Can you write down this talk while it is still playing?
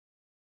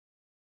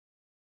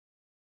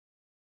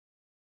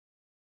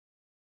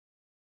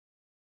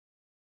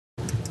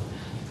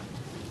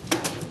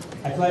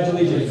I pledge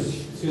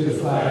allegiance to the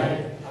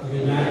flag of the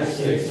United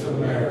States of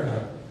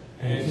America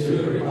and to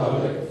the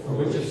republic for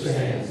which it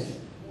stands,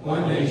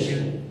 one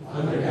nation,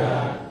 under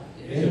God,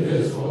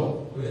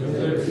 indivisible, with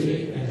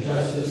liberty and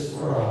justice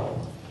for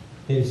all.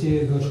 David, see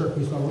you. Go short,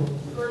 please, call roll.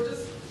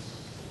 Burgess.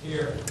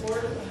 Here.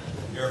 Gordon.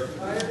 Here.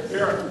 Myers.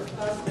 Here.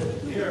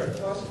 Austin. Here.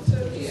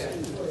 Washington. Here.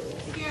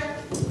 Here.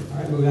 All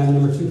right, moving on to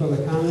number 2,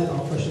 public comment.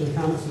 All questions and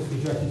comments must be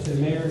directed to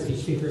the mayor. Each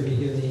speaker will be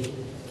given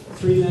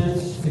 3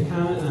 minutes to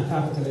comment on a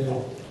topic that is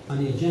on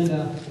the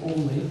agenda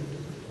only,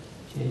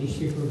 and each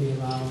speaker will be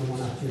allowed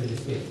 1 opportunity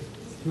to speak.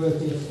 Go ahead,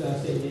 please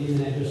state your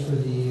name and address for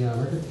the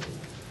record.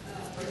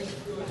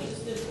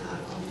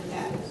 On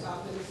behalf of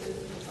Sauk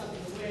Citizens and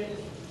Public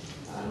Awareness.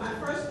 My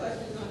first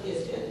question is on the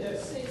agenda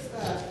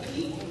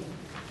 6E.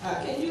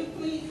 Can you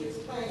please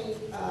explain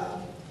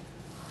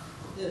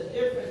the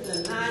difference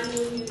in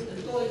non-union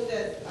employees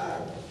that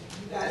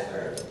you guys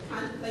are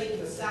contemplating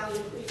a salary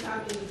increase? How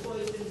many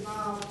employees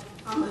involved?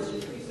 How much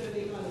increase are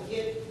they going to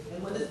get?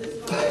 And when is this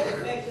going to be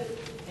effective?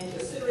 And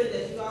considering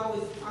that you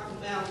always talk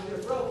about you're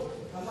broke,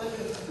 I wonder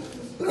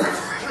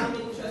how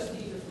many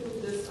trustees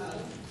approve this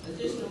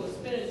additional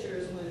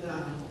expenditures when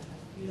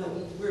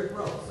we're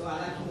broke. So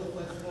I'd like to know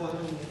what's going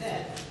on with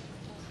that.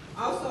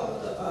 Also,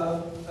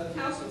 the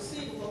accounts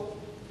receivable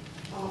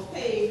on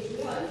page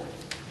 1,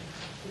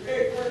 the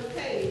very first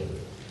page,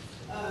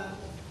 I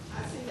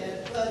see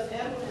that plus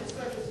ambulance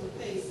service will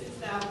pay $6,000.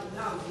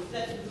 Is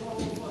that the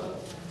normal for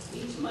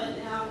each month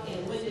now?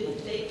 And when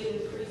did they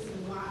get increased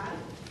and why?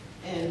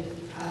 And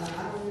I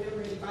don't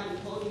remember anybody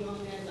voting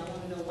on that. I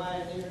want to know why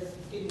they're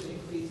getting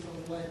increased for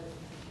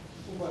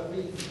what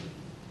reason.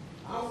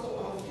 Also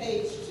on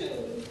page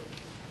 2,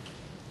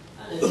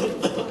 on the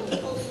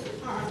postal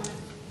department,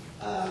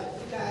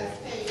 you guys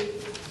paid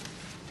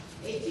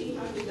 $1,800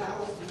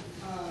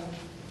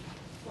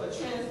 for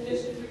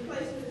transmission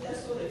replacement.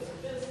 That's sort of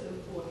expensive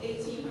for $1,800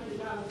 to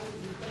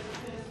replace a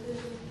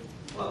transmission.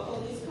 For a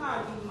police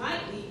car, you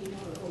might even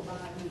want to go buy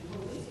a new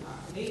police car.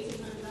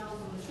 $1,800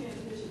 on a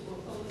transmission for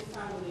a police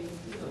car when they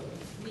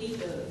need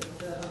the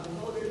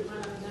motor to run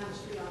up and down the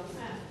street all the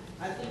time.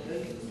 I think a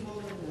used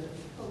motor in the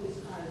police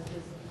car is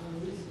just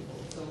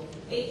unreasonable. So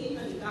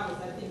 $1,800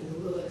 I think is a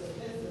little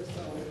expensive.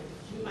 So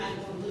you might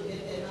want to look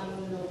at that. I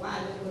want to know why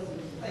that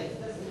wasn't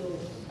replaced. That's a little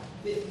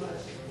bit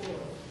much for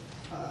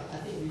I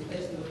think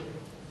replacement of the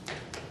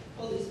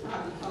police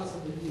car because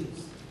of the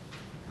use.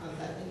 I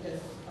think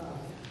that's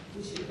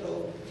we should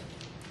go.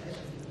 That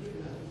should be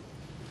given up.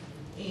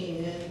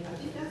 And I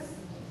think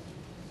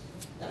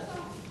that's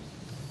all.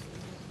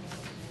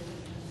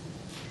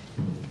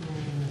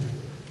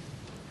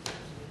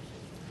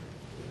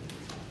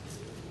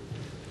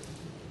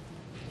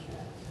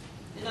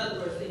 In other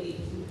words, they need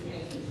two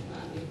transmission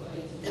for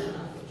 $1,800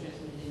 for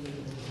transmission. They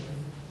need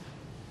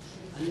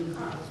a new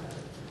car.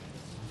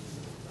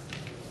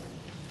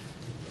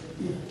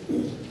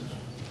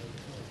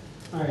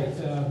 All right,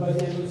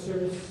 Bud Ambulance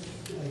Service,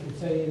 I can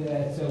tell you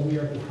that we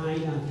are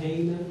behind on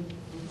paying them.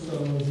 So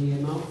the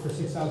amount for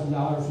 $6,000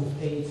 was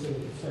paid, so we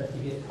could start to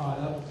get caught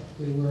up.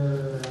 We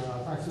were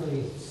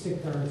approximately 3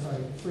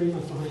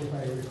 months behind, if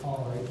I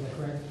recall, right? Is that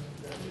correct?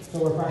 So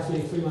we're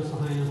approximately 3 months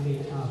behind on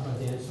paying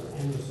Bud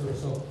Ambulance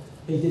Service. So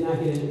they did not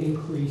get an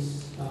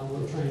increase. What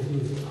we're trying to do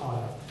is get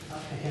caught up.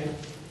 Okay.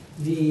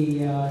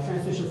 The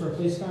transmission for a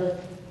police car,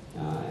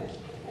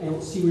 I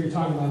don't see what you're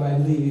talking about, but I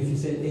believe if you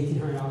said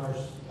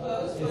 $1,800.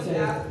 Well, it's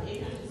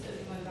 $1,871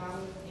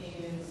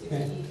 and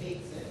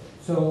 68 cents.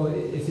 So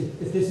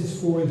if this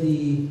is for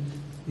the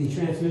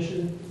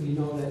transmission, we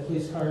know that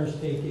police cars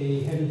take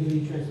a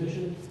heavy-duty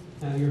transmission.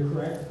 You're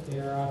correct. They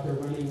are out there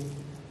running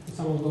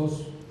some of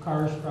those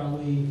cars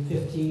probably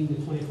 15 to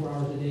 24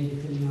 hours a day,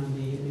 depending on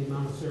the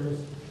amount of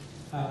service.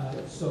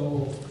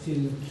 So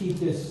to keep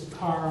this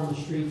car on the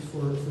streets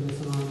for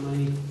this amount of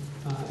money,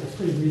 it's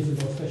pretty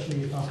reasonable, especially when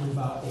you're talking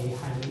about a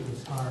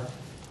high-maintenance car.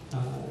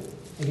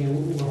 Again,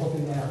 we're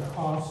hoping that our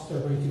costs are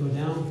going to go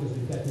down because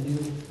we've got the new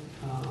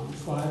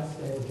squads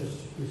that we just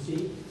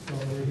received. So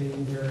they're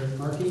getting their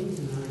markings,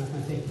 and I'm not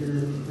going to take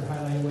your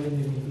highlight away.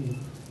 Maybe you can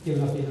give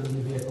an update on the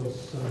new vehicles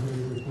during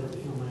the report, if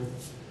you don't mind.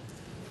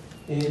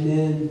 And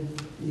then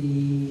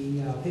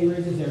the pay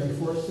raises that are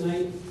before us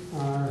tonight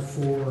are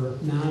for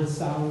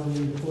non-salary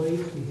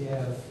employees. We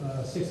have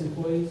 6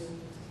 employees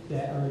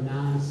that are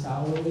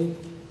non-salary,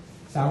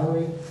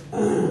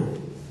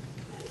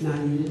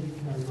 non-union,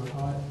 however you want to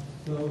call it.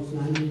 Those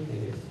non-union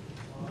figures.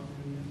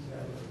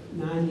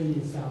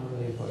 Non-union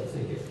salary employees,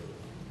 thank you.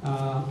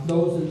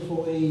 Those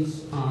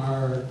employees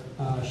are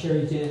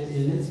Sherry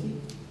Janinski,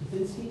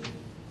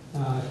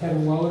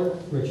 Kevin Weller,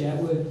 Rich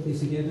Atwood,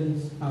 Lisa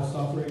Gibbons, Al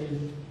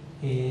Stoffragan,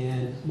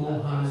 and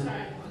Mohan. I'm sorry,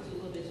 I want to a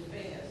little bit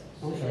fast.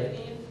 I'm Say sorry. that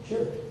again.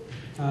 Sure.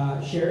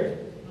 Sherry,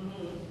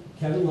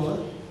 Kevin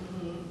Weller,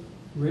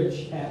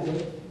 Rich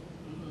Atwood,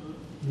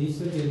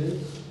 Lisa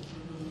Gibbons,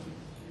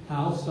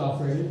 Al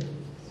Stoffragan,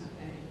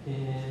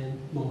 and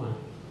Mohan.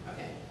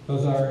 Okay.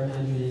 Those are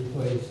non-union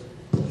employees.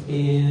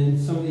 And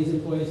some of these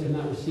employees have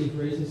not received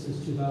raises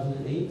since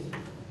 2008.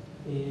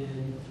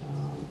 And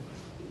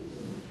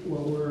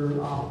what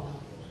we're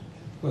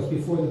What's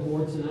before the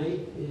board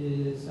tonight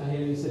is I had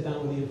to sit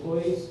down with the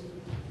employees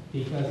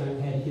because I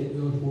had to get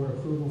village board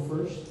approval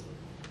first.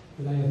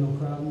 But I have no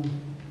problem.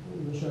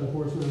 I'm not sure the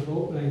board's going to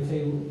vote, but I can tell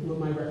you what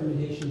my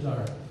recommendations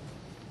are.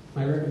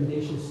 My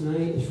recommendations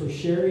tonight is for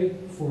Sherry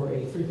for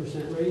a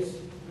 3% raise.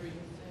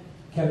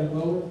 Kevin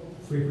Weller,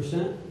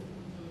 3%.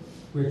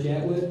 Rich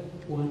Atwood,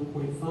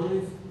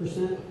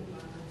 1.5%.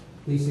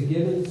 Lisa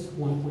Gibbons,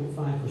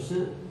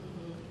 1.5%.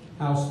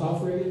 Al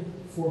Stoffregan,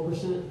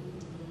 4%.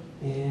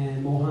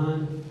 And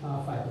Mohan,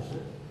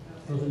 5%.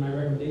 Those are my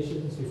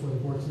recommendations before the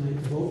board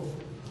tonight to vote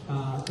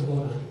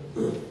on.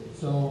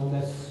 So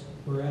that's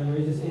where we're at on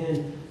raises.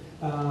 And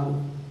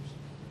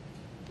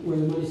where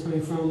the money's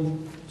coming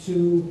from,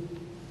 three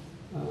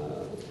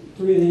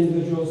of the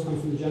individuals come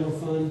from the general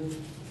fund.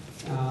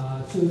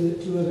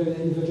 Two other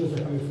individuals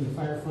are coming from the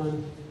fire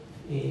fund,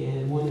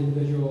 and one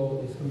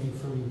individual is coming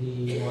from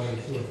the water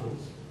and sewer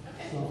funds.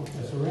 Okay. So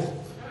that's where we're at.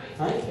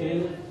 All right.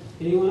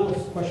 Anyone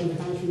else? Questions or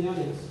comments from the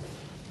audience?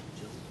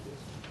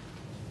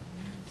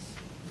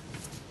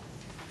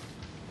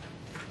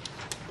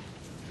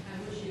 I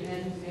wish you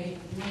hadn't named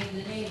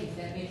the names.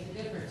 That makes a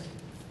difference.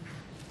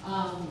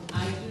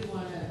 I do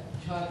want to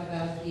talk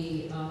about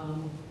the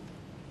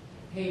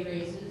pay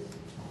raises.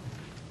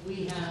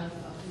 We have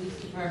a police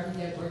department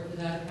that worked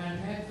without a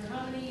contract for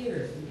how many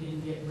years? We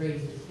didn't get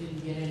raises,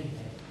 didn't get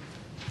anything.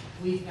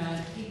 We've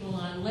got people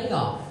on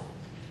layoff.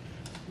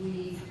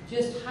 We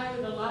just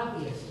hired a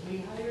lobbyist. We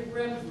hired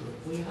Rem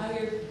Group. We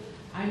hired,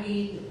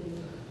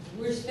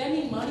 we're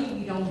spending money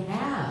we don't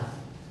have.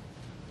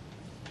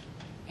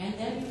 And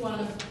then you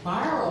want to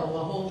borrow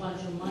a whole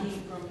bunch of money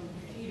from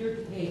Peter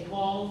to pay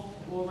Paul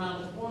to go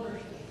around the corner.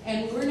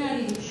 And we're not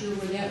even sure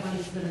where that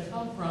money's going to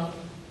come from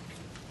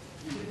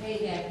to pay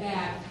that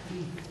back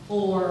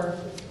before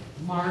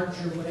March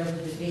or whatever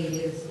the date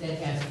is that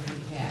has to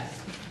be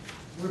passed.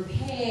 We're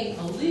paying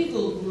a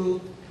legal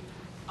group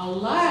a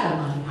lot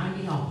of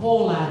money, a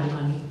whole lot of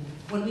money,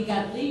 when we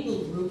got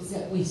legal groups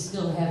that we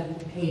still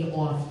haven't paid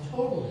off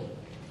totally.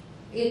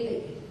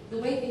 The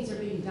way things are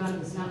being done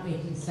is not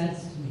making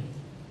sense to me.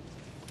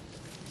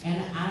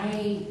 And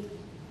I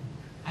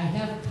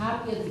have a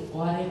copy of the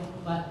audit,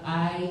 but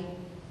I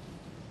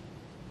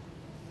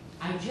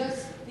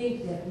just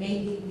think that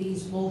making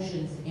these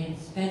motions and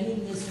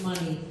spending this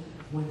money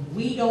when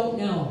we don't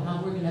know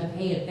how we're going to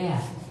pay it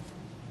back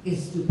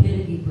is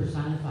stupidity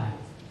personified.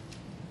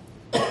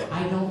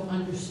 I don't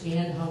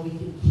understand how we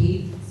can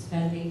keep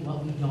spending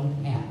what we don't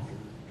have.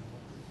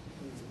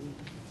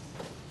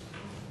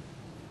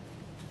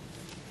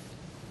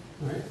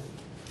 All right.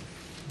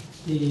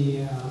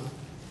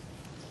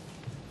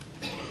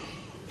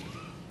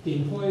 The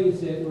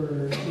employees that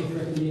were making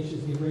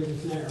recommendations to give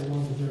raises tonight are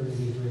well deserving of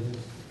these raises.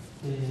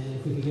 And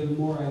if we could give them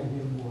more, I would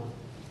give them more.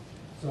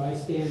 So I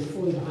stand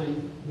fully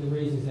behind the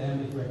raises that I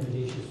make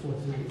recommendations for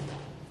tonight.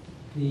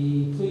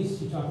 The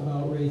police, you talk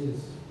about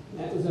raises,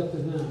 that was up to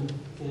them,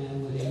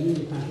 and with a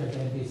union contract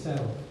that had to be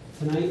settled.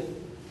 Tonight,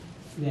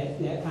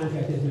 that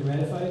contract has been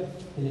ratified,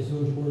 and this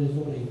village board is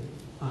voting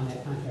on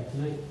that contract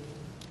tonight.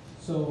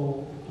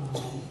 So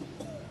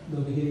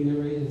they'll be getting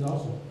their raises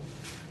also.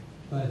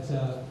 But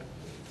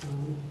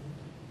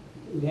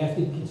we have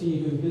to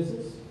continue doing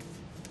business,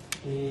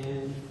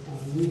 and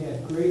we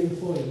have great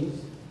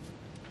employees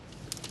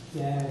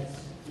that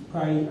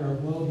probably are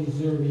well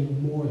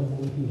deserving more than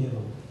what we can give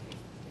them.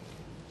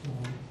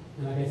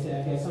 And like I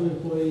said, I got some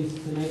employees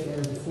tonight that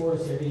are before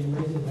us, they're getting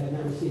raises, but have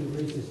not received a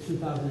raise since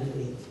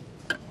 2008.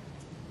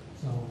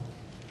 So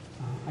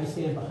I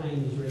stand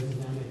behind these raises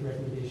and I make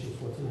recommendations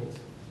for tonight.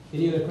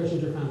 Any other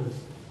questions or comments?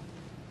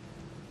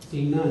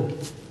 Seeing none,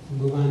 we'll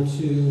move on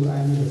to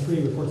item number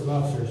 3, reports of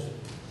officers.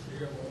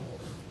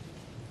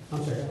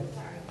 I'm sorry.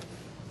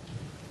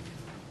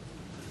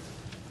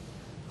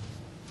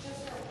 Just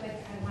real quick,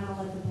 I want to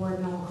let the board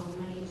know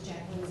my name is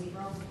Jacqueline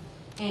Zebro,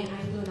 and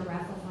I'm doing a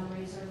raffle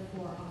fundraiser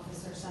for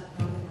Officer Seth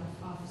Brown and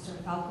Officer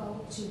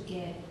Falco to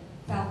get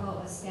Falco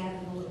a stab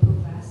and bulletproof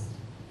vest.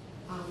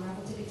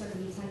 Raffle tickets are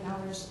going to be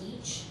 $10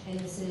 each, and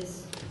this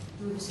is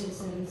through the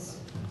citizens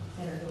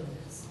that are doing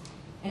this.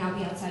 And I'll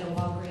be outside of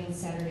Walgreens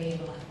Saturday at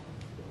 11.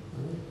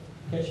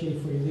 Catch me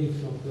before you leave,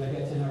 so, because I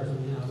got 10 hours on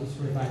me now, at least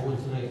we're by 1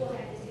 tonight. We'll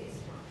have the tickets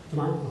tomorrow.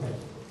 Tomorrow? Okay.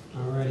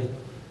 All righty.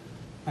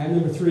 Item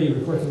number 3,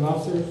 reports of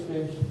officers.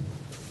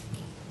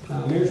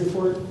 Mayor's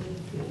report.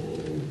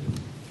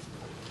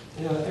 And I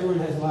know everyone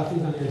has a lot of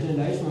things on their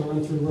agenda. I just want to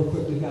run through real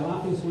quick. We've got a lot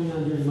of things going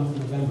on during the month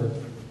of November.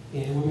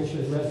 And I want to make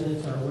sure the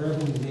residents are aware of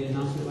them. We made an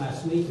announcement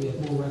last week. We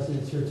have more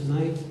residents here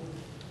tonight.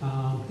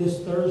 This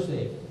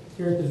Thursday,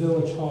 here at the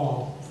Village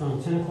Hall,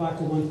 from 10 o'clock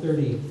to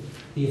 1:30,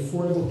 the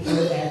Affordable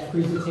Care Act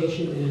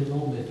presentation and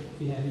enrollment.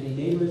 If you have any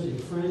neighbors, any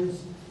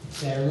friends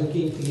that are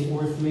looking to get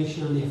more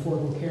information on the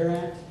Affordable Care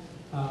Act,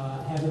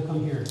 have them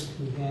come here.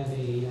 We have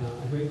a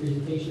great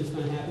presentation that's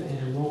going to happen, and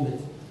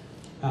enrollment.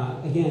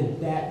 Again,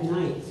 that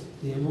night,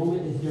 the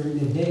enrollment is during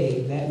the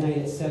day. That night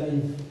at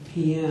 7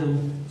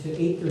 p.m. to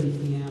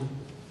 8:30 p.m.,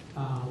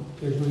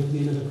 there's going to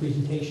be another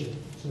presentation.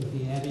 So if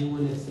you have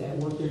anyone that's at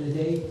work during the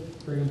day,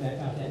 bring them back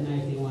out that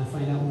night if they want to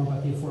find out more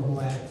about the Affordable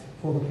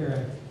Care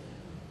Act.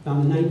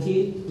 On the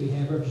 19th, we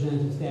have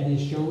Representative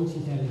Thaddeus Jones.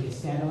 He's having a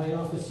satellite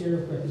office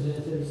here.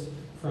 Representatives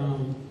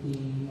from the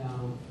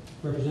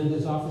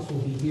Representative's office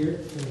will be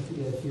here. So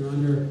if you're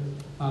under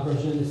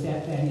Representative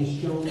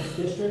Thaddeus Jones'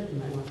 district, you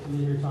might want to come in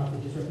here and talk to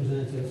his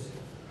representatives.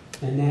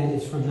 And that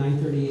is from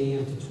 9:30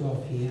 a.m. to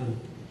 12 p.m.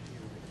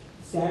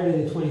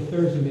 Saturday the 23rd is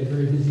going to be a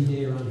very busy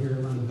day around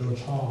here around the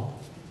Village Hall.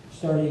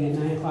 Starting at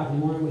 9 o'clock in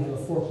the morning, we have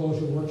a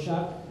foreclosure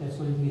workshop that's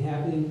going to be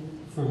happening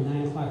from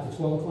 9 o'clock to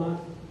 12 o'clock.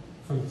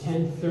 From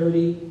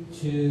 10:30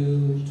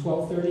 to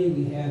 12:30,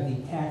 we have the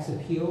tax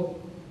appeal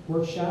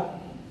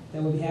workshop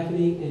that will be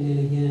happening. And then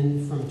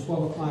again, from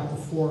 12 o'clock to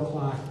 4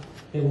 o'clock,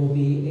 there will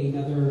be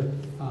another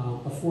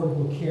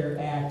Affordable Care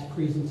Act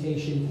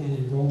presentation and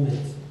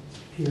enrollment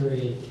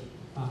period.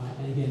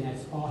 And again,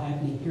 that's all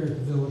happening here at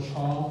the Village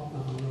Hall.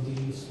 It'll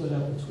be split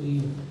up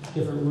between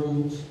different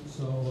rooms.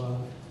 So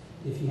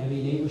if you have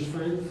any neighbors,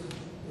 friends,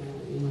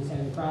 anyone's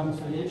having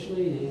problems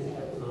financially,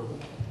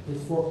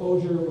 this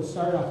foreclosure will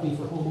start off be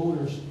for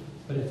homeowners,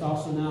 but it's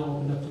also now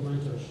opened up to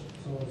renters.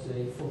 So it's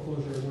a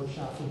foreclosure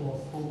workshop for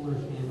both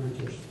homeowners and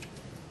renters.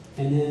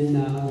 And then the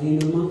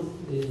end of the month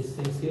is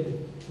Thanksgiving.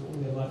 So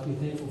we have a lot to be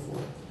thankful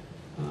for.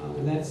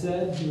 With that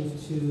said, move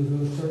to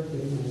Village Clerk.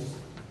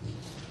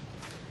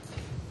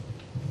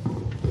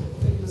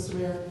 Thank you, Mr.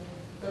 Mayor.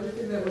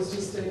 Everything that was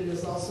just stated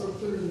is also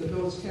included in the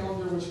village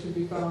calendar, which can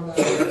be found on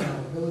the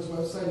village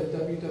website at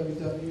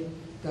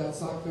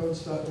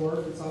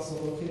www.saukvillage.org. It's also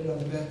located on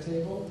the back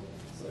table.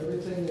 So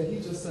everything that he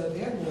just said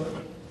and more,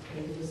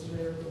 thank you, Mr.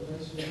 Mayor, for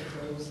mentioning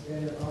those,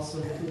 and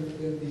also included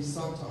in the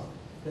Sauk Talk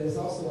that is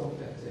also on the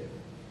back table.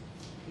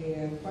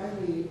 And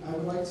finally, I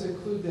would like to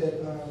include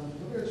that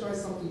we're going to try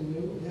something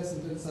new. It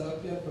hasn't been set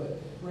up yet, but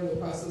we're in the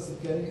process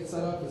of getting it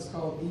set up. It's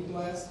called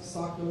eBlast,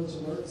 Sauk Village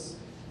Alerts,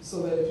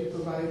 so that if you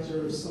provide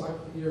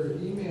your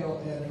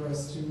email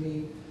address to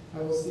me, I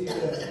will see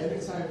that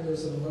anytime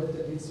there's an alert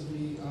that needs to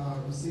be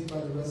received by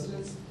the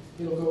residents,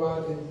 it'll go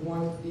out in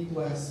one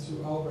eBlast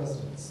to all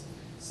residents.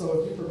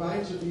 So if you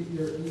provide your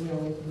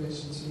email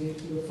information to me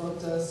through the front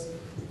desk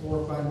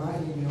or by my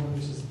email,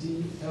 which is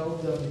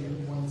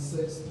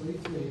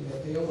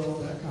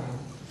dlw1633@aol.com,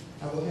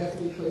 I will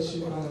happily place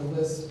you on a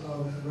list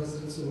of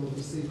residents who will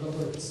receive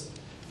alerts.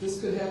 This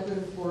could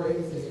happen for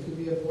anything. It could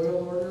be a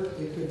boil order.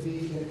 It could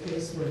be in a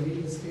case where a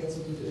meeting is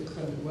canceled due to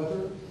inclement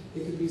weather.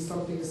 It could be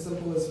something as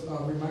simple as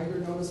a reminder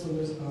notice when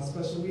there's a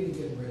special meeting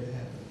getting ready to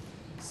happen.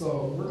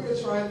 So we're going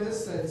to try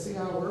this and see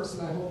how it works,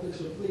 and I hope that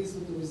you're pleased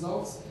with the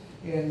results.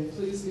 And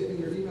please get me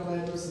your email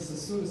addresses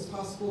as soon as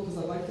possible, because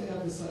I'd like to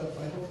have this set up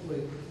by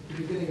hopefully the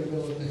beginning or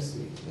middle of next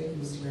week. Thank you,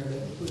 Mr. Mayor.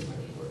 That concludes my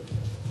report.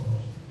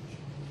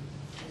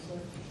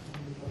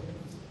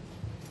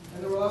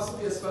 And there will also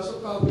be a special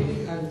call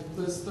meeting on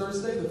this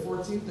Thursday, the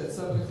 14th at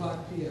 7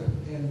 o'clock p.m.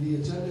 And the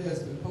agenda has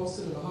been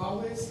posted in the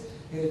hallways.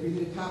 And if you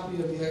need a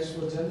copy of the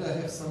actual agenda, I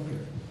have some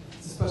here.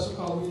 It's a special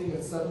call meeting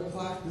at 7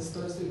 o'clock this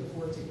Thursday, the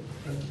 14th.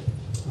 Thank you.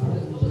 All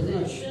right, thank you very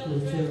much.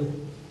 Move to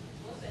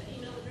What's that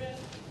email address?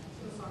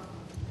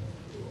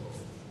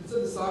 It's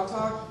in the Sauk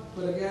Talk,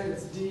 but again,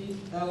 it's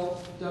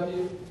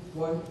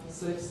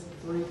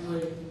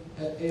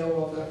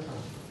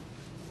dlw1633@aol.com.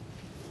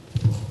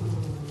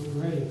 All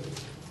righty.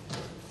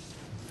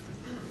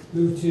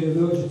 Move to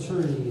Village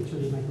Attorney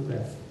Michael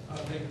Graff.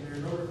 Thank you,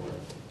 Mayor. No report.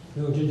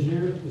 Village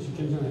Engineer, Mr.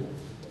 Jim Zonic.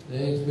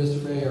 Thanks, Mr.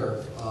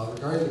 Mayor.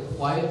 Regarding the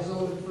quiet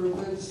zone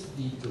improvements,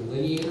 the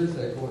delineators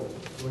that are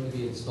going to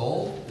be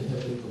installed, they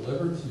have been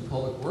delivered to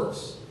Public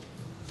Works.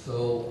 So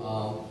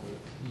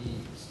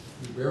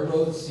the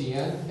railroad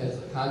CN has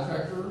a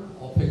contractor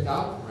all picked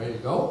out, ready to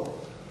go.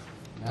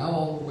 Now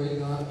all we're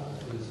waiting on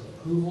is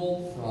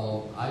approval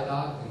from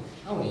IDOT and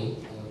county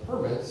on the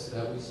permits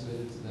that we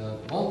submitted to them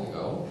a month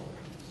ago.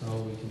 So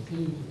we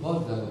continue to bug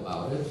them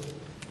about it.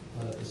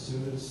 As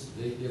soon as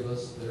they give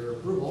us their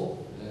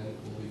approval, then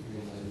we'll be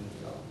green lighted to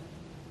go.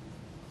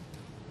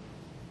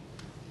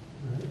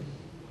 All right.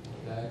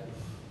 Okay?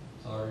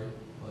 Sorry,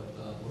 but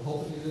we're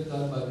hoping to get it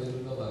done by the end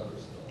of November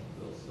still.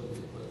 It'll still be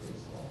a quick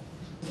install.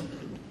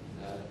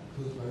 That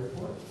concludes my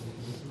report. Thank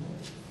you, Mr. Mayor.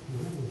 All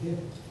right, okay.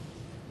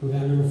 Move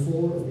on to number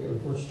 4, we have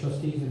reports,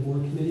 trustees and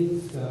board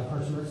committees.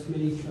 Parks and Recs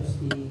Committee,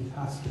 Trustee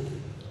Hoskin.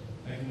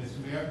 Thank you, Mr.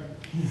 Mayor.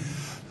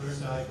 First,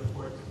 I'd like to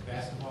report the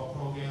basketball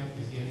program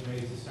is getting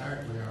ready to start.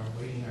 We are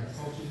awaiting our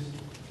coaches.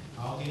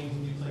 All games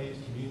will be played at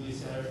the community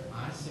center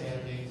on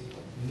Saturdays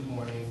in the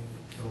morning,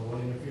 so it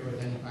won't interfere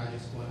with any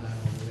projects going on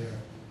over there.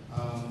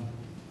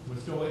 We're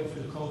still waiting for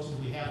the coaches.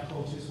 We have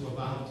coaches who are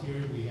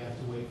volunteered. We have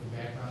to wait for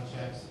background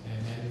checks, and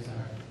that is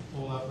our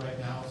pull up right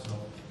now, so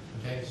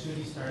that should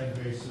be starting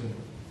very soon.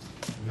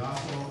 We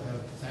also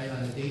have decided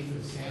on the date for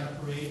the Santa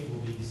Parade. It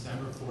will be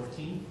December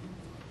 14th.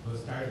 We'll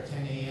start at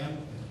 10 a.m.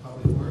 at the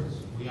Public Works.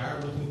 We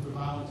are looking for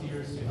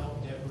volunteers to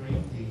help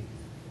decorate the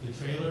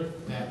trailer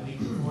that week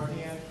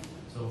beforehand.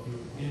 So if you're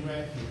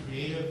interested, if you're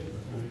creative, if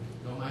you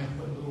don't mind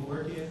putting a little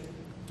work in,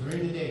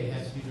 during the day, it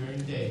has to be during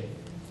the day.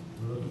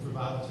 We're looking for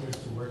volunteers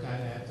to work on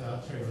that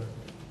trailer.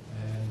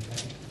 And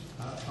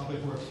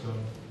Public Works going,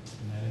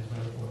 and that is my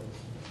report.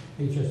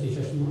 Hey,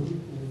 Trustee Morton.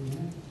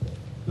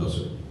 No,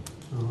 sir.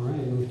 All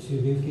right, move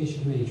to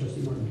Beautification Committee,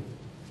 Trustee Morton.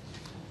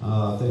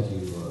 Thank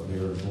you,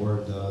 Mayor and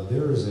Board.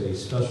 There is a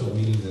special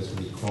meeting that's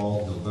going to be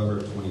called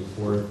November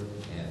 24th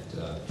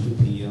at 2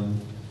 p.m.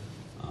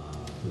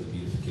 For the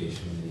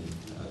Beautification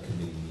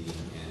Committee meeting,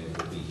 and it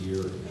will be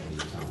here at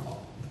the Town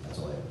Hall. That's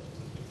all I have.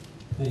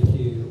 Thank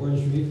you.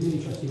 Ordinance Review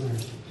Committee, Trustee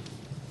Myers.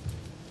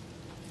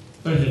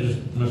 Thank you,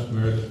 Mr.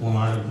 Mayor. Just one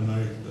item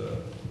tonight.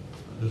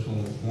 I just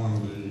want to inform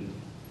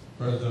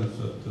the residents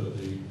that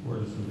the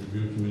Ordinance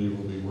Review Committee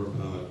will be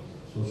working on a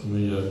social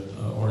media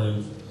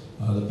ordinance.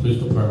 The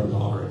police department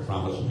already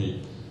promised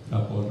me a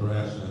couple of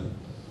drafts, and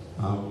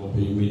we'll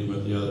be meeting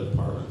with the other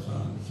departments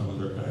on some of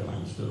their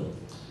guidelines too.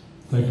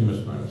 Thank you,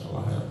 Mr. Mayor. That's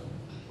all I have.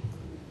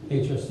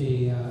 Hey,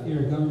 Trustee,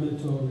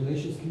 Intergovernmental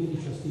Relations Committee,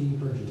 Trustee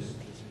Burgess.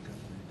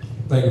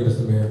 Thank you,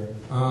 Mr. Mayor.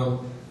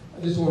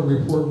 I just want to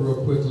report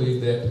real quickly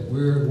that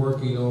we're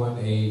working on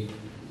a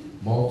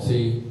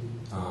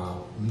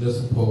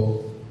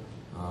municipal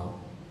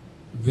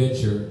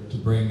venture to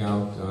bring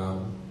out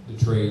the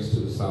trades to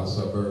the south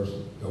suburbs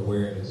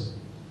awareness.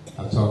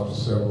 I've talked to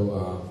several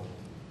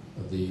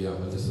of the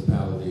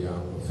municipality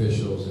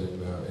officials,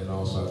 and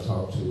also I've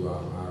talked to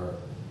our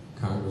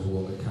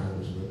Congresswoman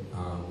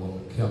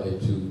Kelly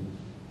to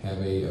have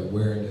a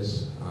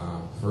awareness,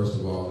 first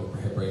of all,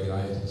 to bring it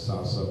out into the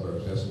south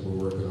suburbs. That's what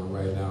we're working on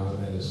right now,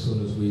 and as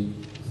soon as we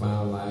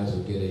finalize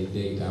or get a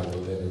date, I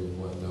will let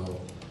everyone know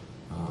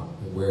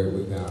where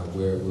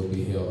it will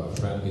be held. I'm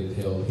trying to get it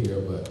held here,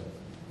 but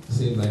it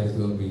seems like it's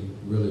going to be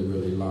really,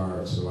 really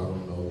large, so I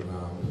don't know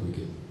if we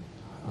can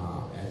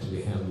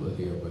actually handle it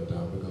here, but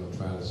we're going to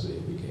try to see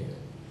if we can.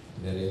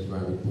 And that is my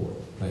report.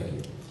 Thank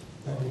you.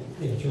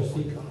 Thank you,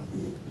 Trustee.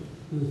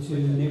 Move to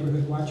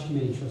Neighborhood Watch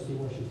Committee, Trustee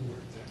Washington.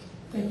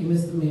 Thank you,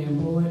 Mr. Mayor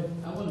and Board.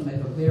 I want to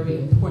make a very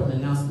important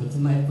announcement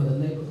tonight for the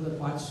Neighborhood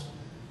Watch.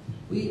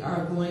 We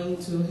are going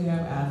to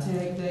have our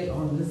tag day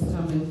on this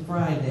coming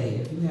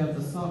Friday. If you have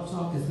the Sauk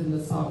Talk, it's in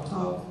the Sauk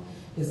Talk.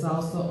 It's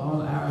also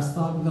on our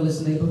Sauk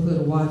Village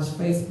Neighborhood Watch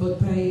Facebook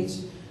page.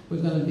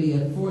 We're going to be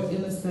at 4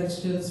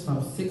 intersections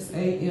from 6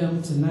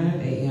 a.m. to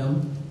 9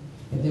 a.m.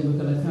 And then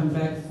we're going to come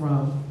back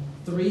from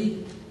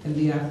 3 in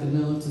the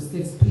afternoon to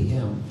 6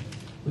 p.m.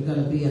 We're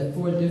going to be at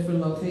 4 different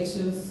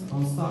locations: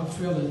 on Sauk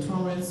Trail in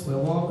Torrance, where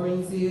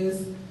Walgreens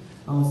is;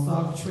 on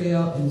Sauk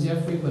Trail in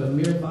Jeffrey, where the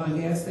Marathon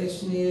gas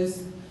station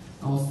is;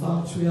 on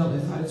Sauk Trail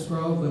in Cottage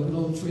Grove, where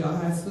Bloom Trail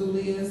High School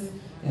is;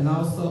 and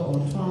also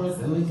on Torrance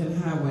and Lincoln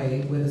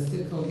Highway, where the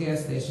Citco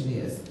gas station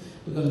is.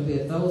 We're going to be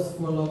at those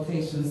 4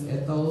 locations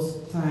at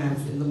those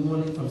times in the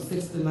morning from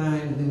 6 to 9,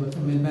 and then we're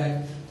coming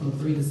back from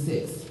 3 to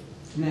 6.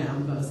 Now,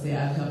 I'm going to say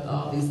I've helped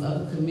all these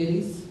other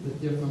committees with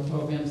different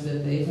programs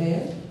that they've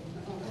had.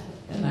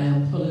 And I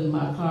am pulling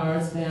my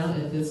cards down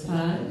at this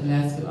time and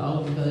asking all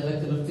of the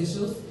elected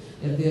officials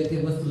if they'll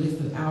give us at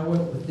least an hour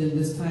within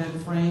this time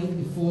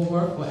frame before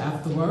work or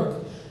after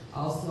work.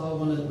 Also, I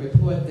want to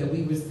report that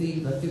we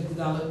received a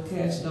 $50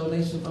 cash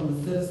donation from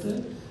a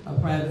citizen, a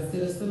private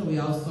citizen. We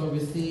also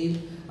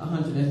received a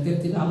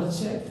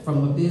 $150 check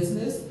from a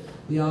business.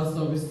 We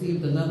also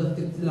received another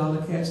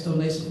 $50 cash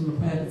donation from a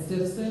private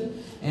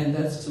citizen, and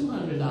that's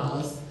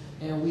 $200.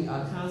 And we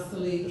are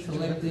constantly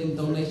collecting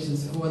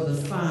donations for the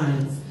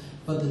signs,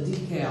 for the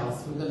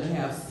decals. We're going to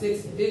have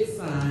 6 big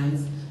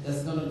signs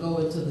that's going to go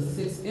into the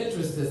 6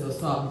 entrances of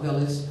Sauk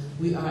Village.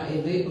 We are a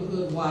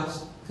neighborhood watch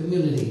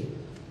community.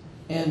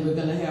 And we're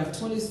going to have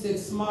 26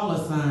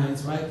 smaller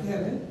signs, right,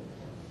 Kevin?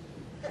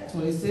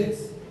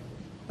 26?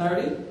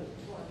 30?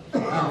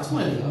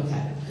 20,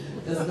 okay.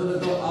 That's going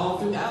to go all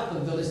throughout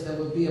the village. That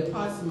would be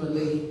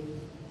approximately,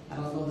 I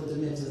don't know the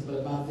dimensions, but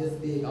about this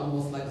big,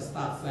 almost like a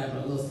stop sign,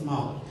 but a little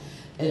smaller.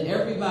 And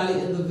everybody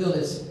in the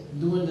village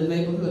doing the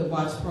Neighborhood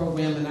Watch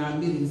program in our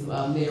meetings,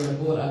 Mayor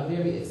and Board, are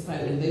very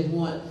excited. They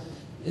want,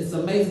 it's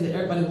amazing that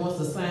everybody wants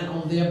to sign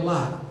on their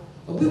block.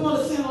 But we want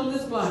to sign on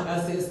this block.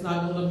 I said it's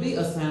not going to be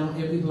a sign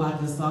on every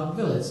block in Sauk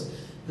Village.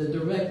 The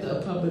Director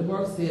of Public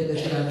Works said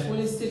that there are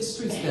 26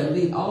 streets that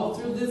lead all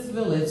through this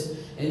village,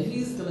 and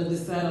he's going to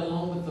decide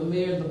along with the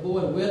mayor and the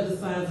board where the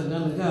signs are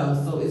going to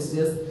go. So it's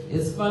just,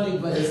 it's funny,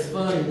 but it's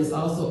fun, and it's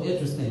also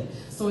interesting.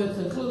 So in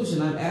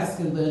conclusion, I'm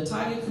asking the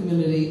entire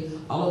community,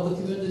 all of the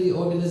community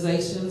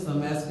organizations,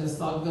 I'm asking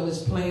Sauk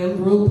Village Plan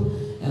Group,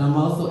 and I'm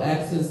also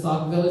asking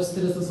Sauk Village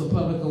Citizens for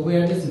Public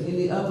Awareness and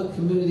any other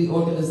community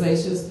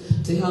organizations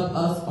to help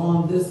us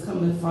on this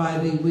coming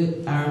Friday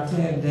with our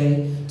tag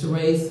day to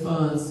raise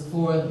funds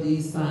for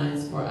these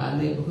signs for our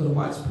Neighborhood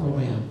Watch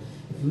program.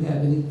 If you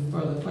have any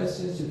further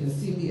questions, you can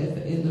see me at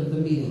the end of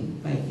the meeting.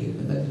 Thank you,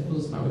 and that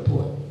concludes my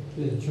report.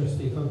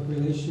 Trustee of Public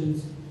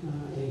Relations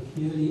and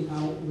Community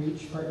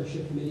Outreach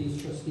Partnership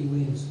Committees, Trustee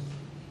Williams.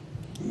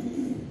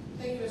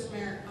 Thank you, Mr.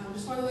 Mayor.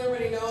 Just want to let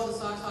everybody know the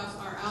Sauk Talks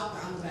are out.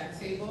 They're on the back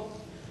table.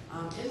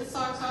 In the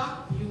Sauk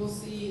Talk, you will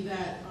see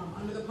that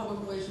under the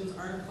Public Relations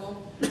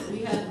article, we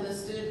had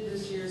listed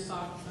this year's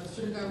Sauk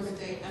Student Government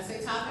Day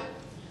essay topic.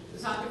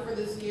 The topic for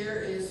this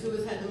year is who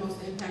has had the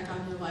most impact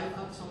on your life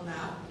up till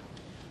now.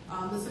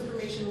 This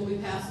information will be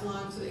passed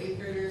along to the 8th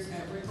graders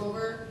at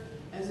Rickover,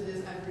 as it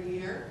is every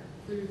year,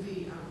 through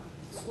the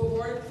school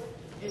board.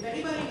 If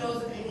anybody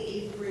knows of any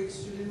 8th grade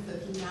students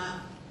that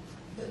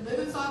live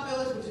in Sauk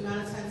Village but do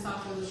not attend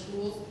Sauk Village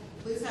schools,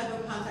 please have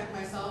them contact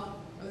myself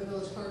or the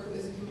village clerk, who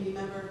is a committee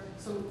member,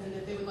 and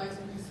if they would like to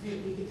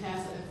participate, we can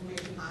pass that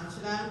information on to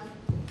them.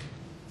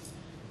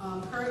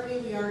 Currently,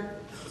 we are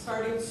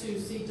starting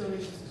to seek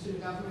donations to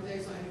Student Government Day,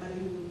 so anybody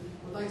who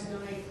would like to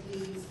donate,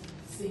 please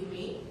see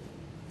me.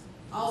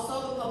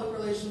 Also, the Public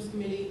Relations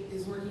Committee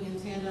is working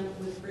in tandem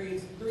with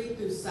grades 3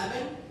 through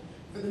 7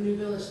 for the new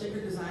village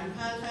sticker design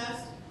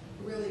contest.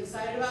 We're really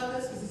excited about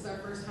this because this is our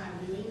first time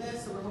doing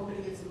this, so we're hoping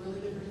to get some really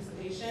good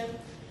participation.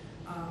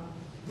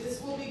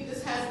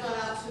 This has gone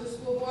out to the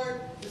school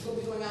board. This will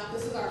be going out.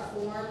 This is our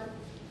form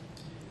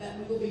that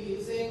we will be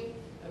using.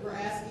 We're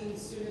asking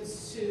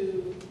students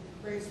to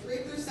grades 3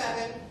 through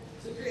 7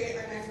 to create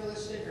our next village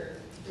sticker.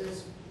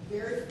 There's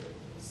very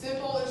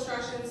simple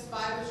instructions,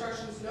 5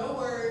 instructions, no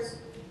words,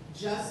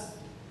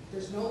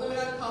 there's no limit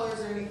on colors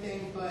or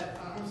anything, but,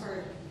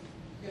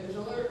 there's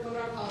no limit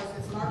on colors,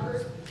 it's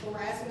markers, but we're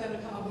asking them to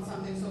come up with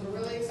something, so we're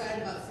really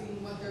excited about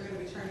seeing what they're going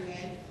to be turning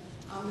in.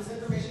 This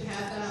information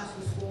has gone out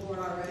to the school board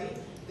already.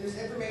 There's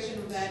information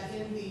of that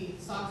in the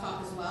Sauk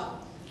Talk as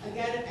well.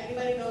 Again, if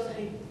anybody knows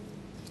any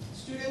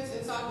students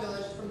in Sauk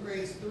Village from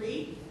grades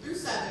 3 through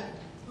 7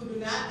 who do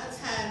not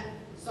attend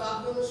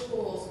Sauk Village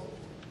schools,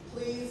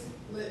 please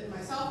let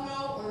myself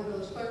know or the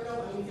village clerk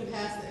know, and we can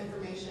pass the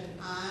information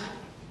on.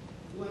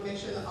 We want to make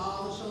sure that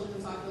all the children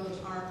in Sauk Village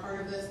are a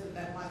part of this,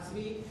 that want to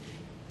be.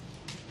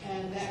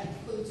 And that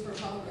includes for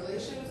public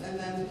relations and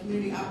then the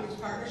community outreach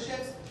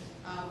partnerships.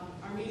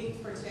 Our meeting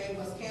for today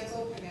was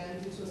canceled,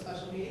 again, due to a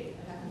special meeting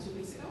that happened 2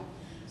 weeks ago.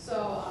 So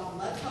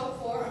let's hope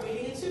for a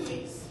meeting in 2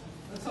 weeks.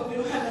 Let's hope we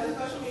don't have another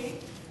special meeting,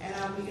 and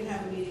we can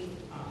have a meeting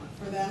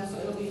for them. So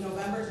it'll be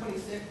November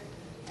 26th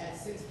at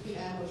 6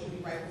 p.m., which will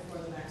be right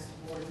before the next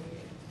board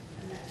meeting.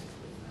 And that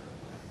concludes my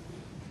report.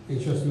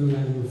 Okay, trustee, moving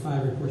on to number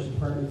 5, reports of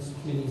departments,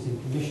 committees,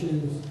 and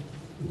commissions.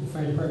 The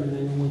Fire Department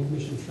 911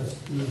 Commission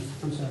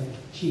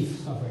Chief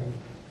Stoffel.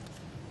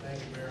 Thank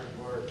you, Mayor and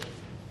Board.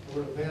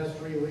 Over the past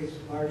 3 weeks, the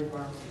fire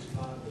department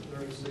responded to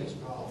 36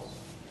 calls.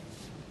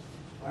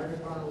 Fire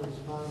department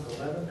responded to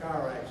 11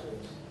 car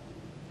accidents.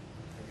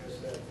 I guess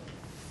that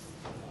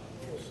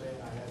little saying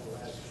I had the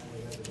last time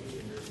we had the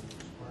meeting here,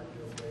 sparked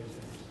your place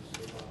interest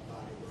to see about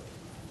body work.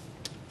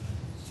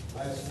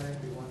 Last night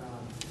we went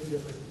on 2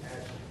 different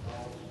accident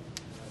calls,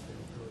 and I think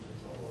there was a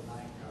total of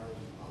 9 cars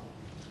involved.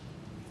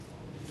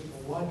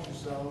 People watch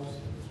yourselves,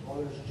 this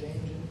weather's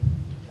changing,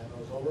 and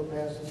those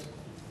overpasses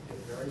get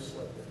very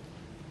slippery.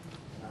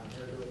 And I'm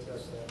here to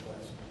attest that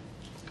last night.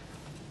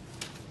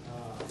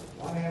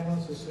 1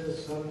 ambulance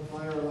assists, 7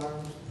 fire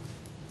alarms,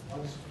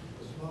 1 the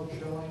smoke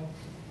showing,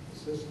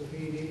 assists the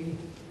PD,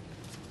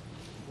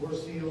 4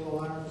 CO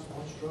alarms,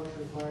 1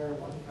 structure fire,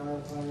 1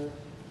 car fire,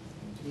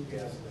 and 2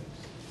 gas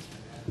leaks.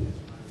 And that is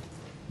my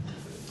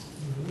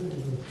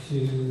report. To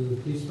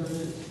police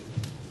department,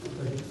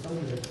 Sergeant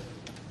Sullivan.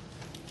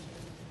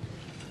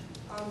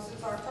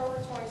 Since October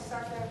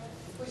 22nd,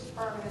 the police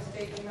department has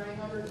taken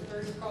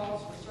 930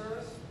 calls for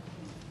service.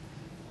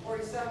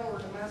 47 were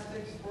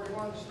domestics,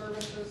 41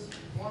 disturbances,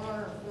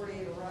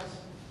 148 arrests.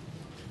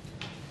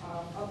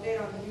 Update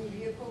on the new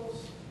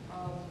vehicles.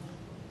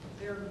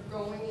 They're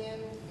going in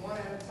 1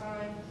 at a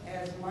time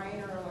as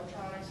minor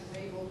electronics is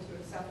able to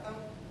accept them.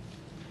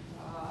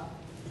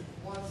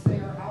 Once they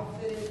are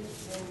outfitted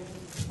and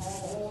all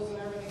the holes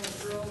and everything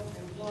is drilled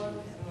and plugged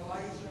and the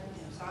lights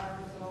and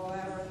sirens and all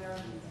that are in there,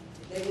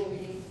 they will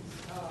be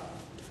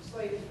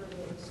slated for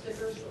the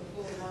stickers for the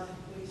fully marked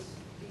police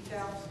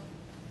decals.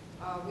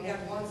 We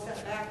have 1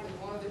 setback with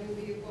 1 of the new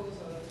vehicles,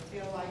 a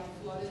tail light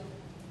flooded.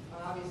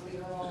 Obviously,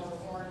 they're all under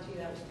warranty.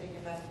 That was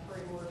taken back to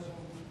pre-orders, and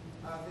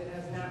if it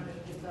has not been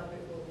picked up,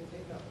 it will be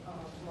picked up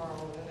tomorrow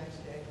or the next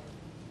day.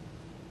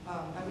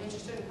 I'm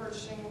interested in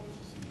purchasing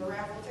the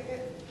raffle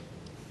ticket,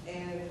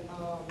 and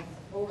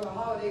over the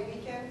holiday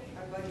weekend,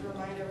 I'd like to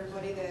remind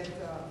everybody that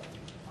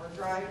our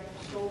Drive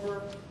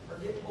Sober or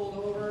Get Pulled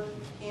Over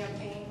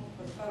campaign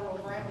with the federal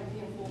grant will be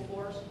in full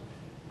force.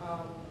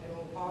 It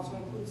will also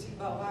include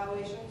seatbelt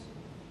violations.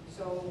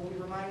 So we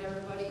remind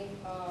everybody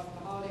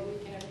the holiday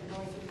weekend, if you're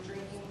going to be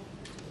drinking,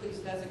 please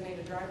designate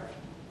a driver.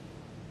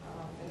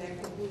 And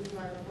that concludes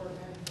my report,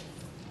 Mayor.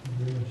 Thank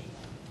you very much.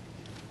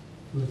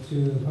 Move to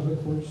the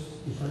Public Works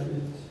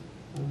Department,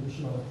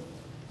 Michelle.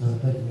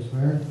 Thank you, Mr.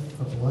 Mayor.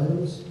 A couple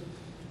items.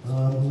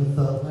 With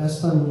the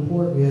last time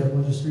report, we had a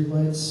bunch of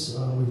streetlights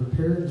we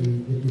repaired. We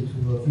did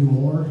get to a few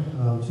more.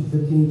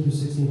 215,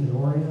 216th and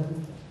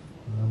Orion.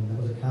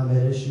 That was a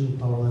combat issue.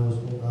 Power line was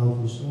pulled down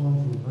from a storm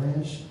from a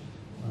branch.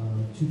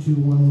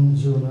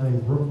 22109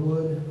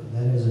 Brookwood.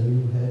 That has a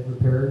new head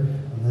repaired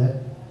on that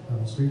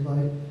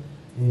streetlight.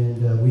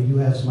 And we do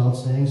have some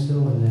outstanding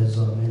still, and as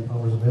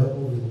manpower is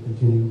available, we will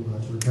continue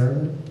to repair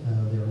them.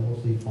 They are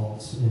mostly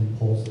faults in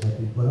poles that have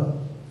to be put up.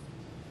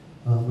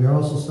 We are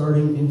also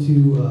starting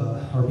into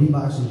our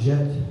B-Box and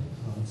Jet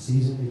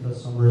season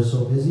because summer is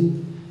so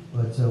busy.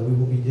 But we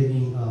will be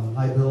digging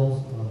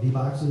high-bill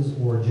B-Boxes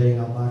or jetting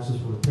out boxes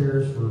for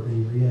repairs for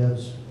any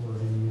rehabs or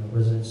any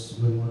residents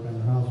doing work on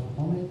their house or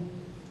plumbing.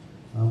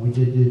 We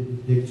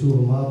did dig two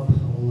of them up.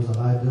 One was a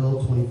high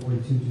bill,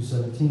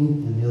 2042-217,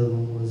 and the other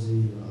one was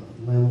a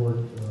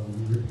landlord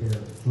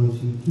repair,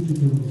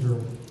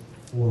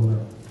 22204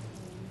 Merrill.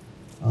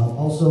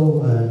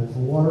 Also, for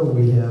water,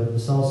 we have the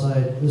south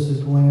side list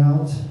is going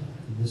out.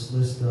 This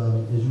list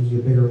is usually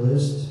a bigger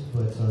list,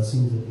 but it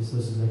seems that this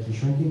list is actually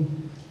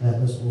shrinking.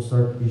 That list will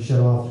start to be shut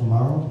off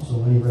tomorrow,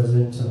 so any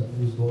resident,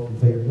 please go up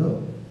and pay your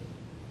bill.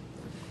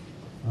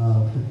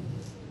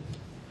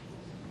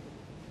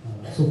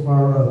 So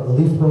far, the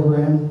LEAF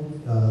program,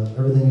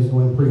 everything is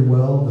going pretty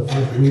well. The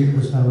first week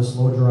was kind of a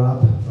slow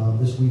drop.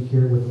 This week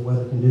here with the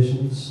weather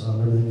conditions,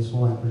 everything is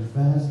falling pretty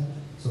fast.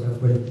 So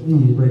everybody,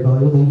 please break all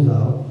your leaves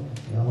out.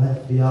 They'll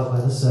have to be out by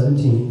the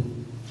 17th.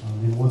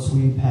 And once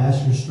we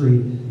pass your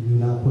street, do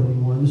not put any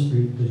more in the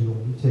street because you'll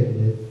be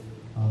ticketed.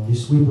 The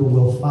sweeper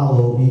will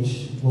follow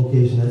each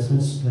location that's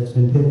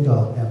been picked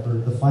up after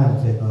the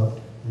final pickup,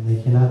 and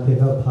they cannot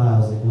pick up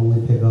piles. They can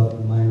only pick up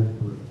minor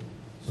debris.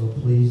 So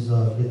please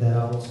get that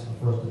out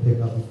for us to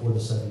pick up before the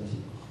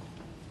 17th.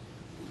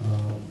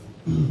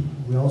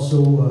 We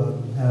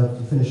also have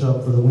to finish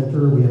up for the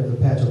winter. We have to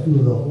patch a few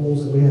of the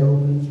holes that we had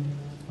open.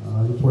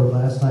 I reported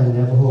last time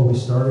Navajo we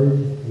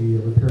started. We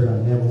repaired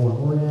on Navajo and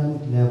Orion,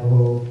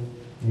 Navajo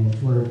and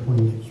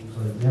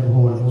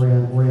Navajo and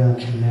Orion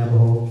and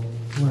Navajo,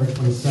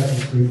 222nd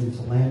Street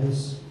into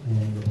Landis,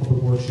 and the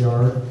Public Works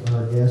Yard on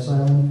our gas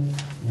island,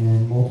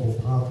 and multiple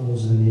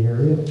potholes in the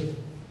area.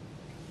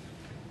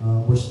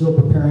 We're still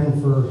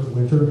preparing for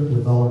winter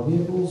with all our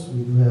vehicles.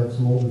 We do have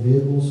some older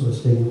vehicles, so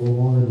it's taking a little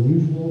longer than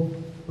usual,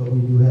 but we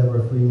do have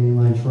our 3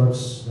 mainline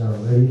trucks that are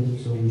ready,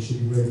 so we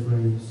should be ready for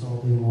any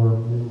salting or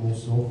minimal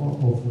snowfall.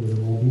 Hopefully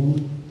there won't be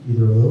any,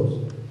 either of those.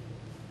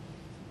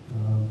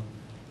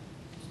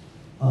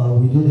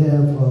 We did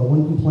have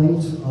one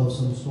complaint of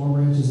some storm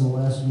branches in the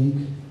last week.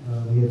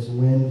 We had some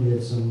wind, we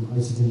had some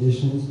icy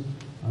conditions.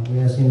 We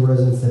asked any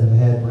residents that have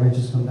had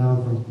branches come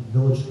down from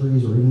village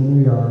trees or even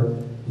in their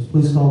yard, just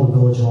please call the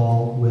village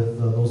hall with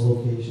those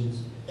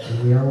locations.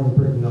 And we are only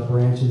picking up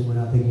branches, we're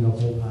not picking up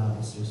whole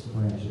piles, just the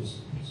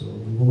branches. So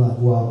we will not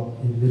go out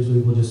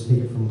individually, we'll just take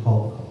it from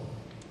call to call.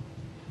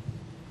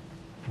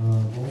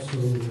 Also,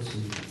 let's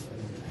see.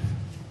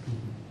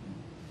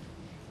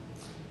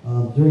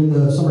 During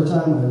the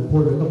summertime, I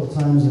reported a couple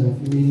times in a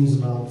few meetings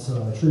about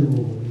tree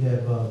removal. We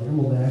have the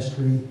emerald ash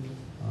tree,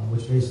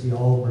 which basically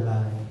all of them are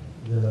dying.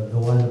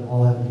 They'll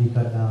all have to be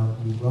cut down.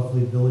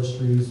 Roughly village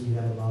trees, we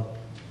have about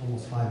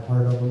almost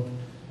 500 of them.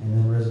 And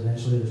then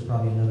residentially, there's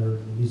probably another,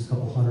 at least a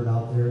couple hundred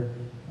out there.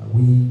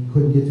 We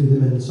couldn't get to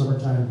them in the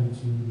summertime due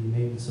to the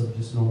maintenance of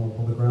just normal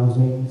public grounds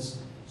maintenance.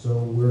 So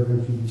we're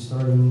going to be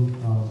starting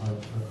our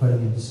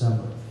cutting in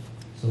December.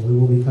 So we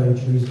will be cutting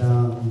trees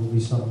down, we will be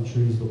stumping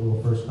trees, but we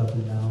will first cut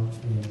them down.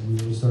 And we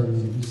will be starting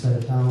in the east side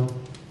of town.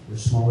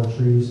 There's smaller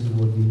trees, and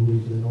we'll be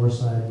moving to the north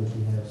side, which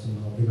we have some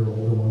bigger,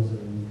 older ones that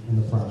are in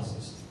the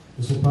process.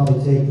 This will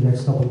probably take the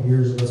next couple of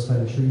years of us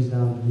cutting trees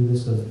down to do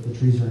this because the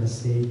trees are in a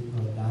state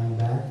of dying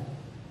back.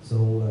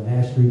 So an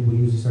ash tree will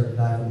usually start to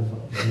die from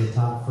the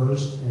top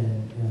first,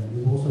 and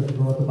it will start to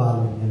grow at the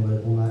bottom again, but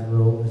it will not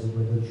grow as a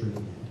regular tree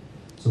again.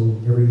 So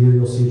every year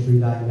you'll see a tree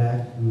dying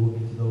back. We will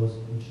get to those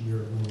each year,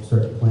 and we'll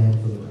start to plan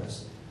for the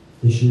rest.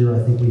 This year,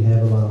 I think we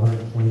have about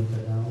 120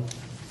 cut down,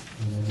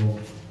 and then we'll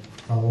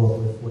follow up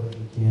with what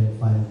we can to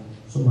find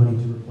some money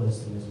to replace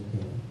them as we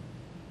can.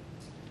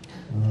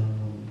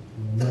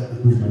 And that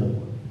concludes my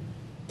report.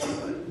 All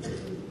right,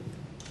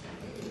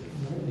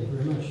 thank you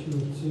very much.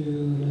 Move to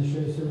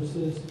Administrative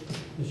Services,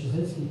 Mr.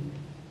 Zinsky.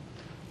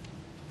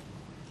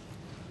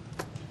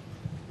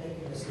 Thank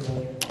you, Mr.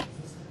 Mayor.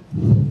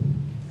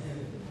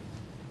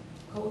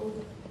 Code.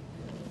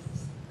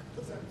 I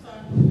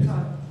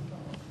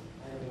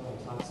don't want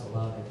to talk so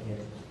loud, I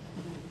can't.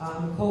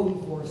 Code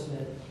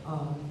enforcement.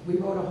 We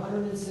wrote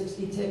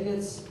 160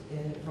 tickets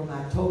from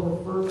October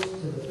 1st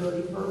to the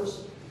 31st.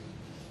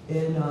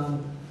 And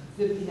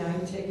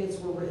 59 tickets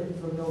were written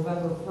from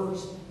November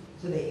 1st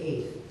to the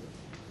 8th.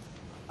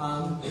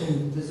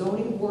 The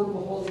zoning board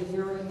will hold a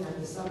hearing on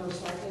December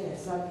 2nd at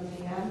 7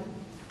 p.m.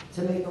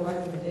 to make a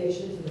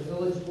recommendation to the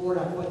village board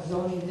on what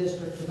zoning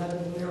district the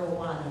medical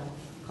marijuana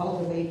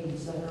cultivating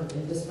center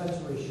and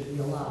dispensary should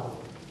be allowed.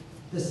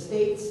 The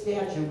state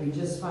statute we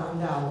just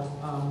found out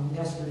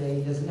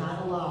yesterday does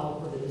not allow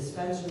for the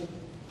dispensary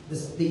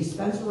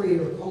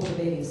or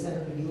cultivating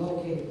center to be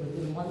located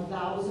within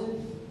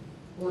 1,000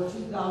 or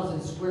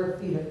 2,000 square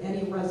feet of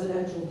any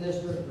residential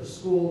district or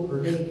school or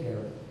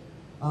daycare.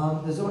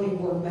 The zoning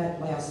board met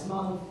last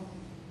month,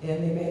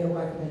 and they made a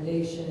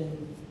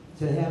recommendation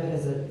to have it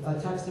as a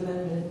text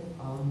amendment,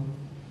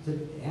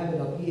 to have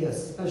it be a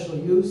special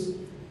use,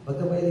 but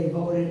the way they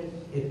voted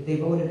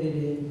it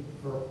in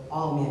for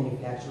all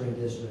manufacturing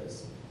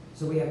districts.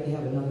 So we have to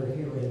have another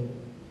hearing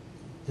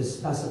to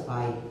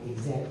specify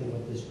exactly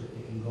what district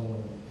it can go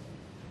in.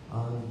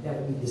 That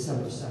would be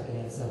December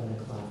 2nd at 7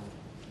 o'clock.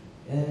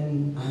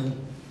 And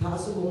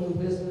possible new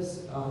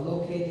business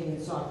located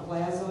in Sauk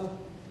Plaza.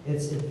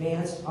 It's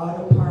Advanced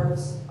Auto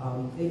Parts.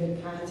 They've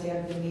been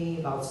contacting me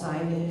about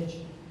signage.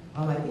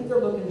 I think they're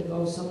looking to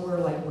go somewhere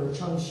like where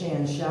Chung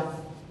Shan Chef,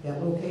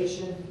 that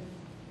location.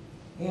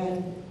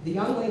 And the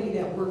young lady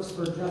that works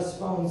for Just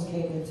Phones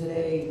came in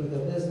today with a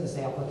business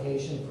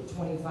application for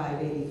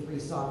 2583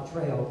 Sauk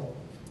Trail.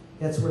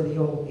 That's where the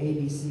old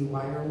ABC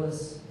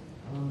Wireless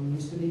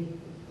used to be.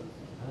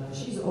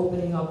 She's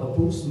opening up a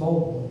Boost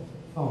mobile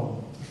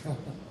phone.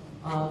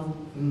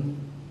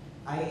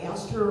 I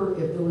asked her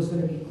if there was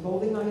going to be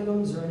clothing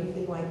items or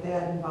anything like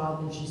that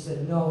involved, and she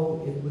said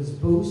no, it was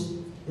Boost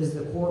is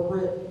the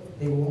corporate.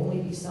 They will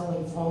only be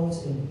selling phones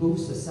and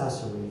Boost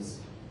accessories.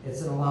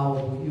 It's an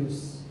allowable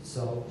use,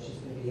 so she's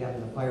going to be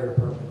having the fire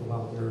department go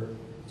out there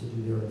to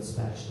do their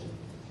inspection.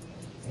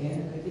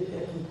 And I think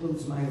that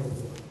concludes my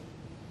report.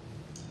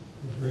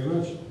 Thank you very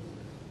much.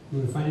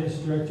 Move to Finance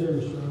Director,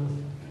 Mr.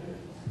 Allen.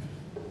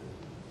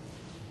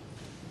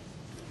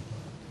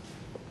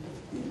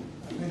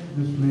 Thank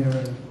you, Mr. Mayor,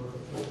 and Board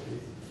of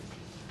Trustees.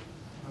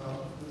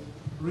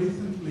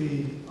 Recently,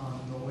 on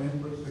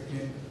November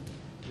 2nd,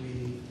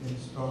 we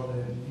installed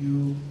a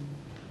new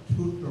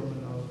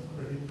two-terminal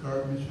credit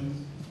card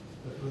machine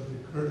that was the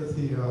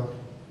courtesy of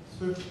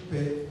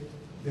SwiftPay.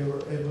 They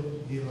were able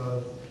to give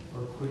us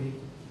for free.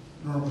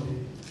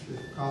 Normally,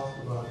 this costs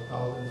about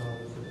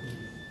 $1,000 a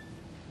piece.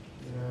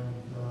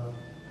 And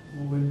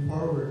moving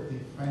forward, the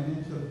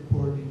financial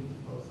reporting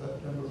of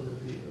September will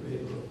be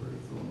available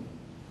pretty soon.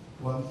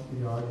 Once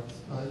the audit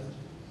starts,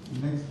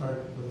 the next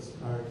audit will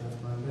start on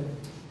Monday.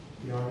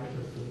 The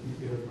auditors will be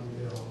here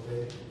Monday all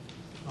day,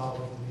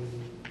 probably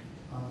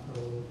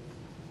until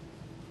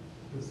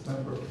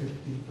December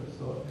 15th or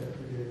so.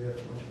 Every day they're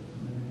going to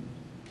come in.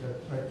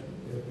 They'll try to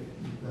get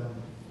everything done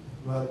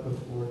well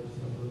before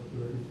December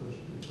 31st,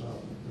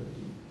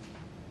 2013.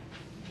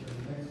 The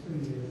next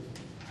thing is,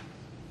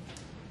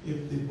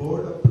 if the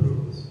board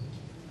approves,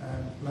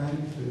 I'm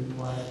planning to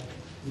invite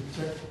the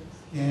check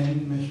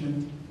scanning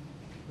machine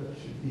that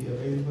should be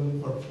available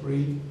for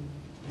free,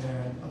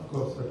 and of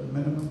course at a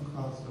minimum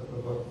cost of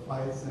about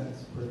 5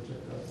 cents per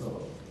check or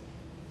so.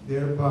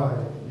 Thereby,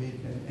 we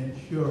can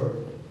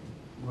ensure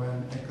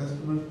when a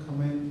customer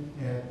come in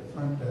at the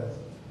front desk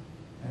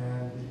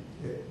and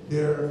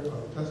their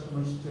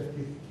customer's check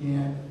is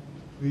scanned,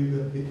 we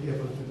will be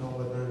able to know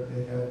whether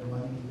they have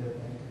money in their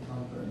bank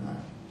account or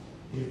not.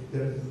 If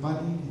there is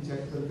money, the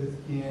check will be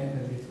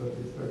scanned and it will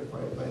be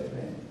certified by the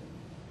bank.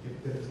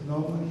 If there is no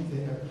money,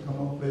 they have to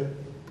come up with,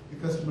 the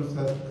customers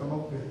have to come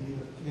up with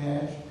either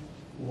cash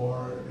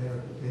or they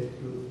have to pay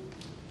through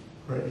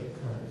credit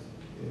cards.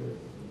 If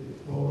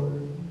the board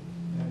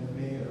and the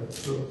mayor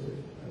approves it,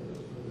 I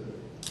will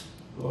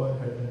go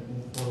ahead and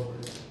move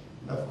forward.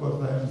 Of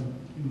course, I am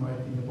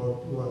inviting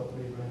about 2 or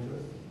 3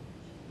 vendors.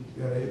 If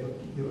they are able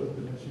to give us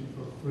the machine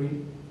for free,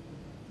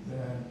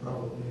 then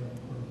probably I'm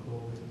going to go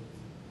with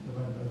the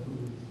vendor who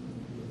is going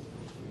to give us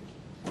for free.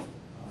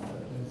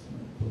 That's my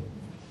report.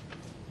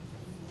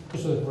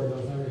 Just so the board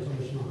knows, I already told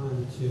Mr.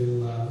 Mohan to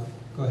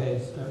go ahead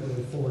and start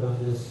moving forward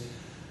on this,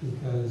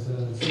 because some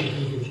of the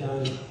things we've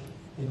done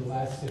in the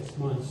last 6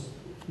 months,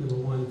 number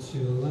one, to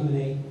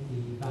eliminate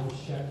the bounce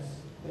checks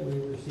that we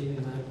were receiving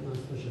in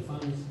non-sufficient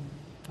funds.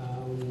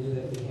 We knew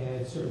that we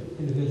had certain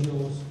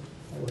individuals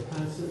that were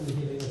constantly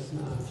giving us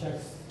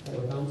checks that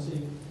were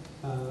bouncing.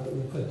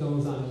 We put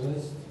those on a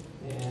list,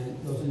 and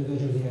those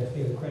individuals, they had to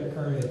pay with credit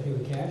card, they had to pay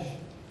with cash.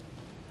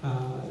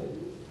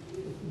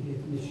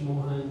 Mr.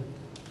 Mohan,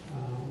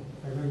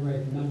 if I remember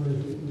right, the numbers,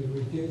 we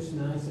reduced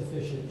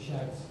non-sufficient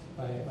checks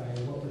by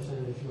what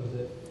percentage was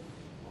it?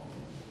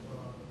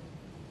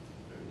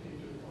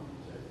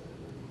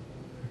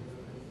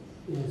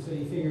 Yeah, so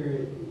you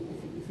figure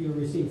if you were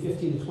receiving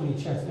 15 to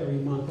 20 checks every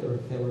month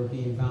that were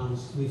being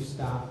bounced, we've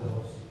stopped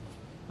those.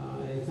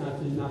 And it's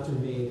not through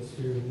me, it's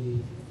through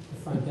the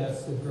front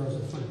desk, the girls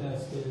at the front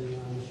desk, and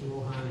Mr.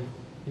 Rohan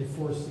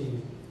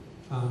enforcing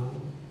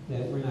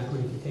that we're not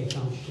going to take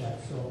bounce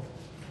checks. So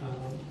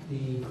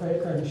the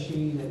credit card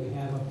machine that we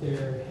have up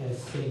there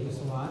has saved us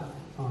a lot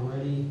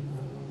already.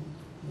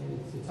 And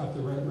it's up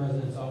to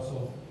residents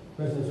also.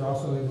 Residents are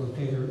also able to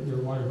pay their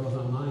water bills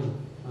online.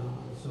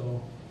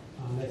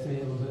 That's made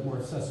it a little bit more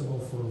accessible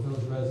for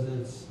village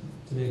residents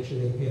to make sure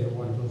they can pay their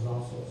water bills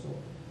also. So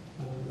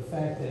the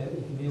fact that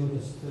we can be able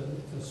just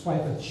to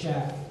swipe a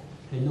check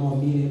and know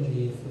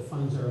immediately if the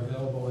funds are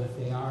available, and if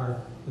they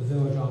are, the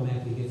village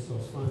automatically gets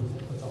those funds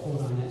and puts a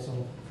hold on that,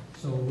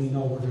 so we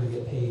know we're going to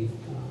get paid.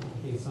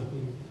 I think it's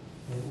something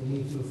that we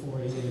need to move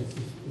forward. Again,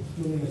 it's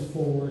moving us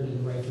forward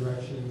in the right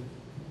direction.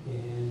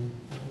 And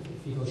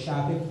if you go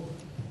shopping,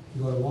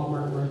 you go to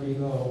Walmart, wherever you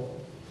go,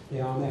 they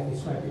automatically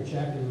swipe your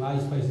check, and a lot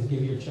of these places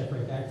give you your check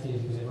right back to you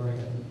because they've already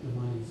got the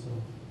money. So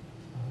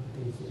I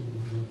think it's what we need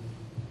to do.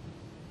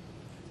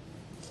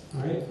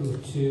 All right,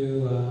 move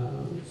to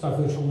Sauk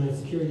Village Homeland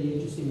Security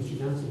Agency, Mr.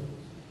 Johnson.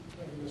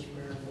 Thank you, Mr.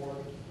 Mayor and Board.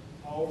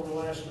 Over the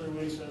last 3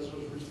 weeks, as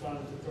was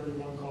responded to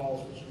 31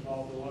 calls, which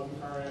involved 11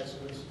 car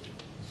accidents,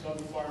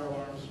 7 fire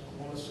alarms,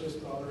 1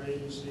 assist to other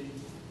agency,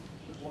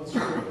 1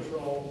 school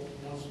patrol,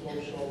 1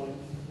 smoke shoveling,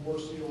 4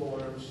 steel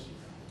alarms,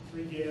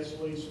 3 gas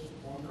leaks,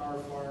 1 car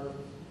fire,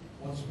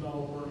 1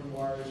 smell of burning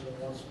wires, and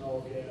 1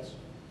 smell of gas.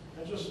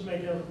 And just to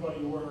make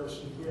everybody aware,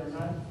 since we are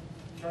not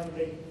trying to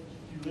make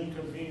you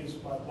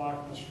inconvenienced by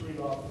blocking the street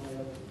off when we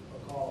have a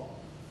call.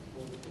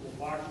 We'll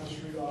block the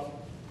street off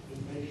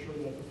and make sure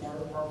that the fire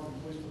department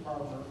and police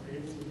department are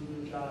able to do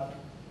their job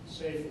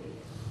safely.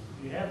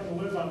 If you happen to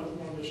live on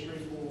one of the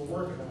streets where we're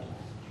working on,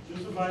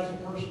 just advise the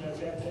person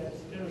that's at that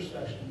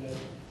intersection that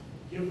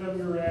give them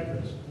your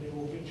address and they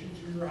will get you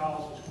to your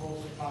house as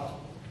close as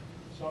possible.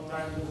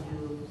 Sometimes if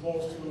you're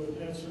close to an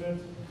incident,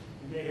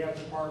 you may have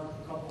to park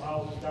a couple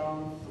houses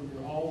down from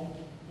your home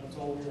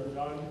until we are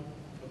done.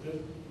 But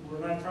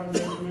we're not trying to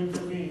make you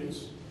inconvenience.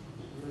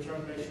 We're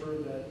trying to make sure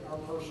that our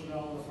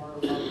personnel and the fire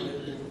department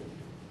are able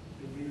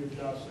to do their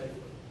job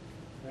safely.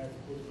 And that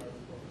concludes my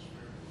report, Mr.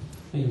 Mayor.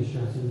 Thank you, Mr.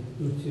 Johnson.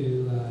 Move to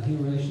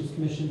Human Relations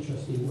Commission,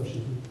 Trustee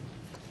Washington.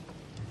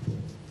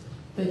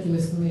 Thank you,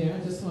 Mr. Mayor. I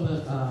just want to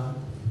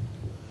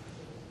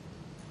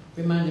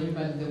remind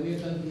everybody that we're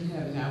going to be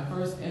having our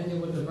first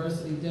annual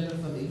diversity dinner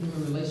for the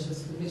Human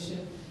Relations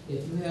Commission.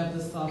 If you have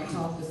the Sauk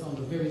Talk, it's on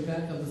the very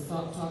back of the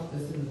Sauk Talk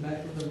that's in the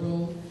back of the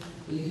room.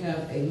 We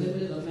have a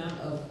limited amount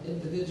of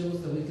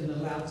individuals that we can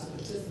allow to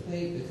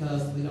participate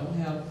because we don't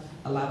have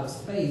a lot of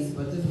space,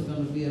 but this is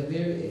going to be a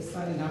very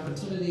exciting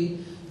opportunity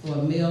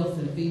for males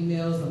and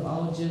females of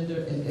all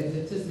gender and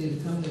ethnicity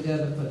to come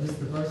together for this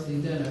diversity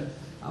dinner.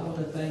 I want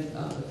to thank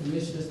the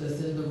commissioners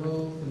that's in the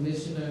room,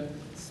 Commissioner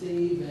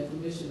Steve and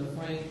Commissioner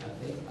Frank. I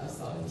think I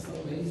saw him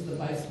somewhere. He's the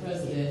Vice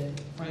President,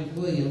 Frank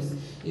Williams.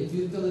 If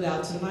you fill it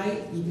out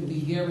tonight, you can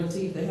be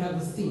guaranteed to have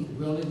a seat.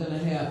 We're only going to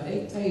have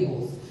 8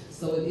 tables,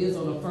 so it is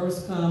on a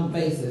first-come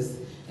basis.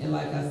 And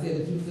like I said,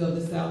 if you fill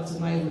this out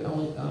tonight, we're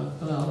only going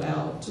to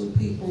allow 2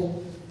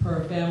 people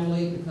per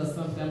family because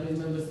some family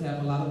members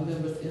have a lot of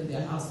members in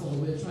their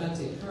household. We're trying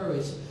to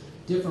encourage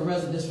different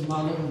residents from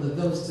all over the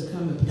village to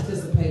come and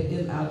participate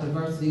in our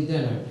diversity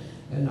dinner.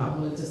 And I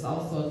want to just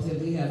also tell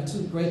we have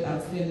 2 great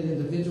outstanding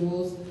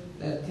individuals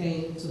that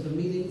came to the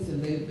meetings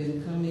and they've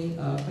been coming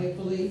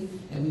faithfully,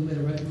 and we made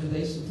a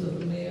recommendation to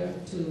the mayor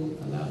to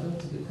allow them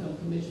to become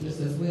commissioners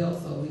as well,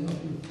 so we hope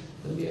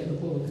the mayor and the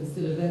board will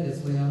consider that as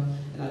well.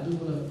 And I do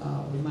want to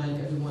remind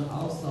everyone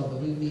also that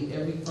we meet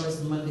every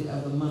first Monday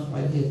of the month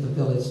right here at the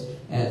village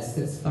at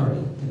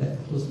 6:30, and that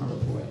concludes my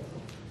report.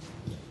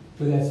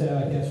 With that said, I'd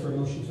like to ask for a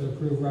motion to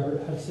approve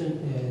Robert Hudson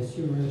as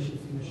Human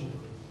Relations Commissioner.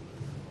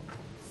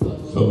 So.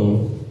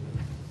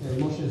 We have a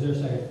motion, is there a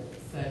second?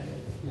 Second.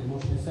 We have a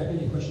motion and a second.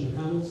 Any questions or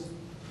comments?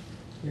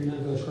 Hearing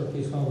none, village clerk,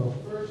 please call roll.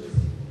 Burgess.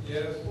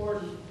 Yes.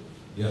 Gordon.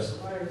 Yes.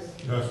 Myers.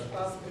 Yes.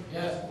 Poskett.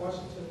 Yes.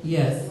 Washington.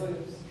 Yes.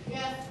 Williams.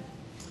 Yes.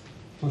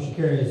 Motion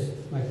carries.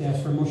 I'd like to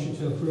ask for a motion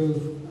to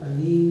approve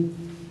Arlene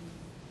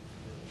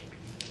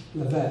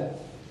Levette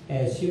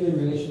as Human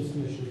Relations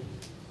Commissioner.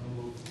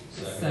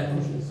 Second.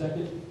 Motion and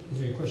second. Is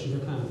there any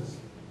questions or comments?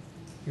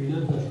 Hearing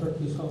none, village clerk,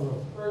 please call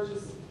roll.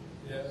 Burgess.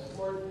 Yes.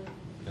 Gordon.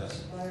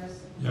 Yes. Myers.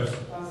 Yes.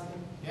 Poskett.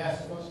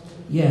 Yes.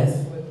 Washington.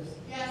 Yes. Williams.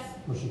 Yes.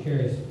 Motion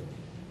carries.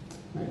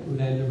 All right,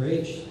 with item number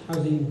H,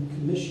 Housing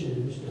Commission,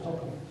 Mr.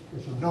 Holcomb.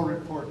 No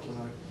report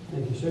tonight.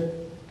 Thank you, sir.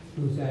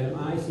 Move to item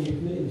I, Senior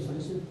Committee, Ms.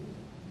 Langston.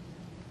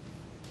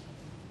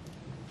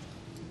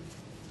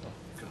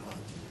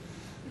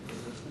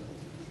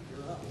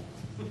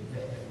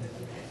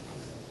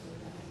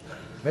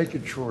 Make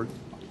it short.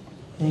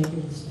 Thank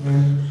you, Mr.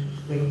 Mayor.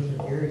 Waiting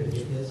for Gary to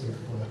get his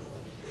report.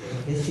 I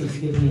guess he's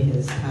giving me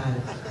his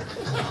time.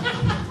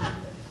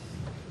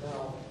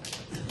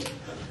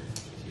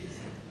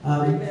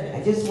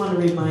 I just want to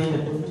remind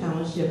that Boone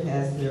Township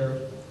has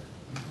their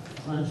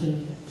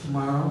luncheon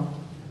tomorrow,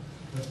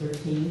 the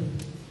 13th.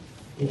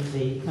 It's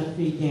a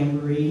country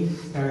jamboree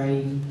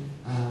starring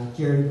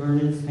Jerry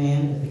Vernon's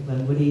band at the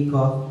Glenwoody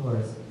Golf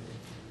Course.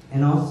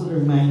 And also to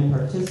remind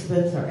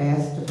participants are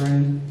asked to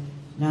bring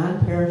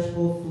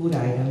non-perishable food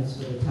items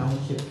for the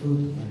township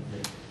food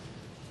pantry.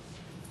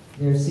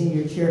 Their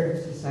senior chair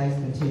exercise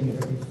continues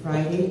every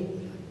Friday,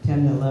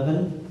 10 to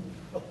 11.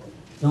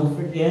 Don't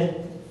forget,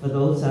 for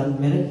those on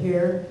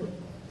Medicare,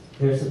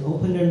 there's an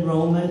open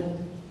enrollment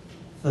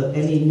for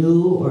any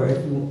new, or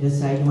if you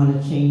decide you want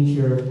to change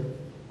your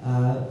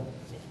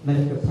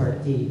Medicare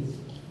Part D.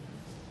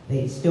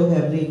 They still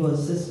have legal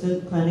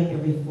assistant clinic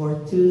every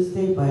 4th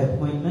Tuesday by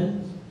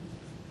appointment.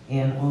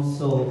 And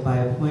also by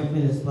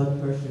appointment is blood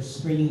pressure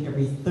screening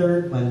every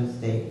 3rd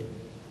Wednesday.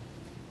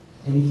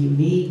 And if you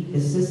need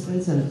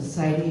assistance in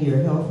deciding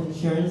your health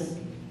insurance,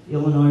 the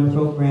Illinois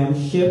program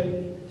SHIP,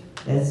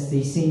 that's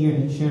the senior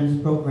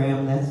insurance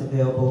program that's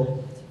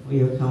available for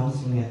your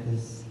counseling at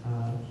this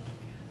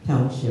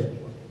township.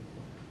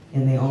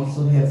 And they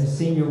also have the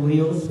Senior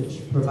Wheels,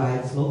 which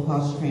provides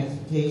low-cost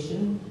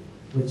transportation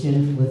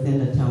within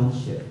the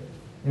township.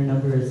 Their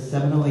number is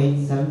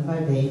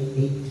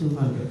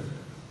 708-758-8200.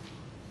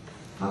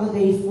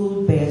 Holiday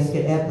food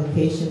basket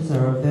applications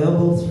are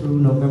available through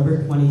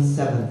November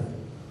 27th,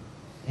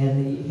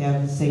 and they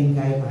have the same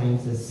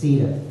guidelines as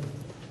CETA.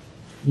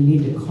 You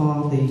need to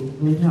call the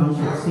Boone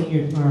Township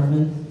Senior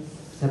Department,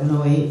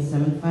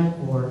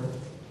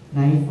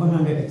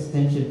 708-754-9400,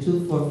 extension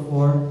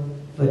 244,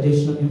 for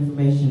additional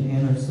information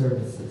and/or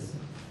services.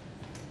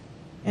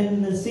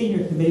 And the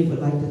Senior Committee would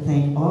like to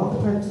thank all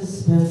the participants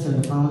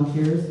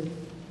volunteers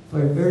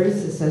for a very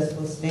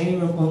successful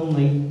standing room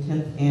only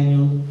 10th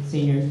annual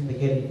senior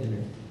spaghetti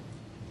dinner.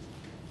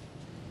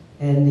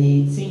 And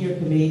the senior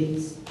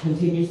committee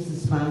continues to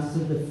sponsor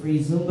the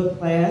free Zumba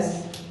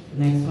class.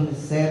 The next one is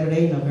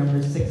Saturday, November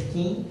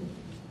 16th,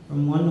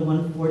 from 1 to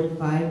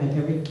 1:45, and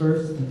every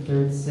first and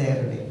third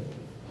Saturday.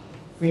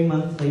 Free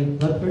monthly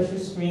blood pressure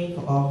screen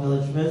for all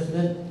village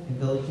residents and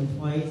village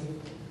employees.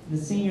 The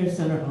senior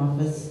center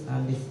office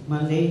on this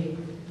Monday,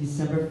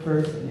 December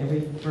 1st, and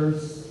every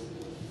first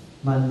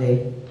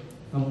Monday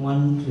from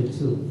 1 to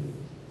 2.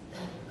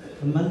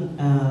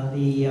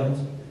 The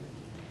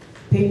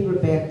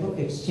paperback book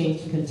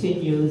exchange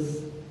continues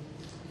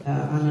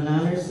on an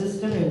honor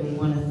system, and we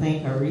want to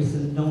thank our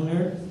recent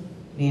donors,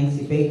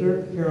 Nancy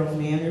Baker, Carol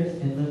Manners,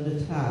 and Linda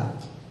Todd.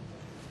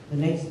 The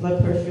next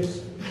blood pressure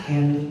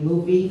and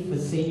movie for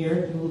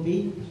senior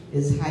movie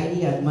is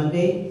Heidi on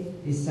Monday,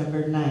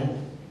 December 9th.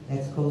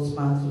 That's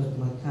co-sponsored with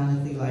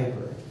McConaughey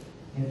Library,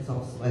 and it's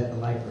also at the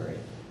library.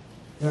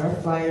 There are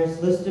flyers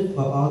listed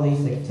for all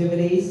these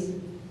activities,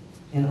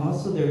 and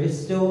also there is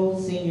still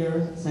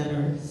senior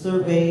center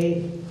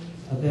survey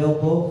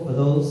available for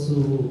those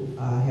who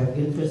have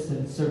interest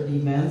in certain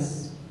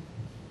events.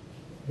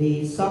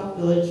 The Sauk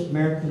Village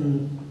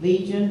American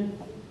Legion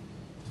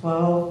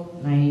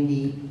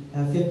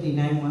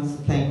 1259 wants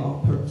to thank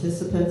all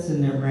participants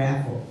in their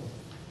raffle.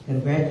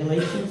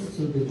 Congratulations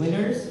to the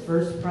winners.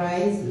 First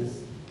prize is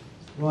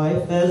Roy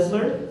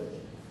Fessler.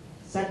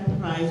 Second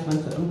prize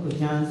went to Uncle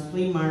John's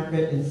Flea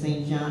Market in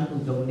St. John, who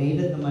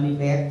donated the money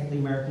back to the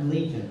American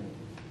Legion.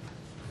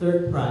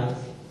 Third prize,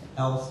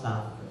 L.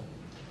 Stopper.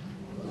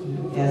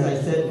 As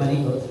I said,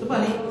 money goes to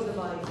money.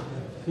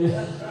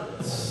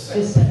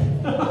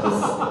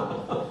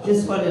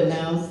 Just want to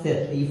announce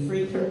that the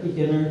free turkey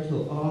dinner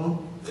to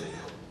all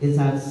is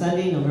on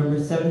Sunday, November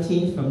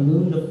 17th from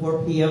noon to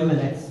 4 p.m. and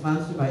that's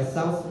sponsored by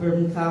South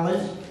Suburban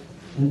College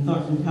in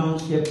Thornton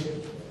Township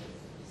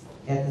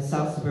at the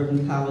South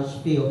Suburban College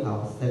Field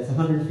House. That's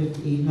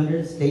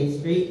 15800 State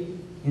Street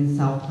in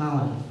South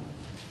Holland.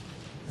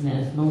 And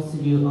as most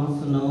of you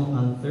also know,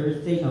 on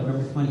Thursday,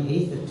 November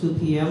 28th at 2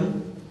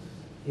 p.m.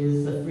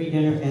 is the free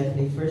dinner at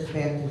the First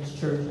Baptist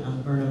Church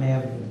on Burnham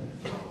Avenue.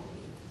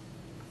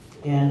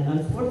 And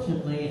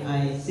unfortunately,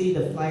 I see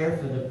the flyer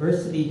for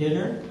diversity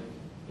dinner.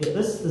 It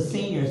lists the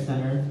senior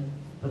center,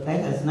 but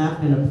that has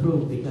not been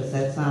approved because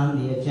that's on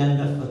the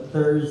agenda for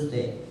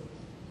Thursday.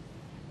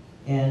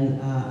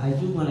 And I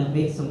do want to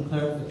make some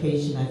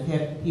clarification. I've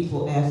had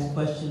people ask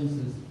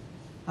questions,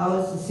 how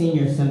is the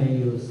senior center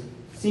used?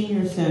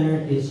 Senior center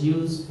is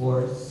used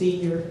for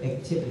senior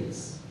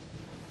activities.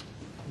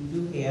 We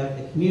do have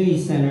the community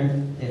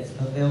center that's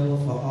available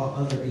for all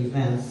other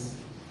events.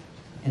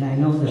 And I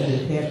know that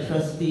we've had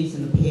trustees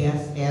in the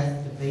past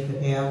asked if they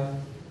could have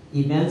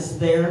events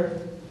there.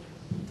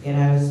 And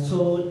I was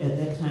told at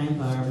that time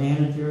by our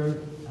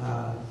manager,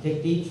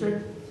 Dick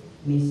Dietrich,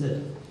 and he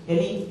said,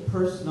 any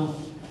personal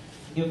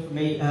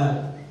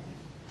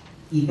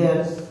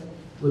events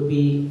would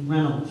be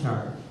rental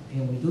charge.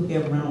 And we do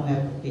have rental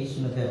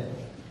application available.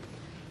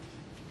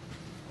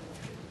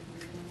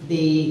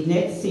 The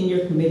next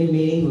senior committee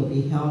meeting will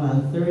be held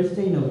on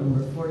Thursday,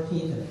 November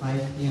 14th at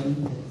 5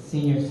 p.m. at the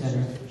Senior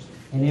Center,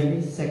 and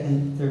every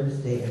second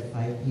Thursday at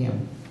 5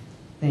 p.m.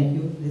 Thank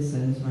you. This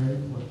ends my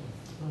report.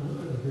 Thank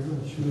you very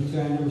much. Moving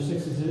to item number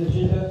 6 is an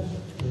agenda.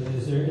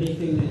 Is there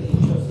anything that any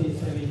trustees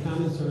have any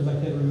comments or would like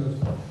to have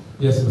removed?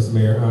 Yes, Mr.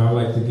 Mayor. I'd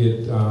like to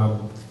get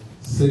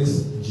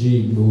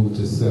 6G moved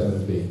to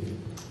 7B.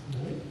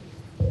 All right.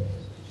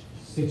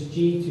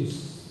 6G to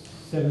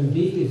 7B.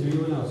 Is there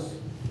anyone else?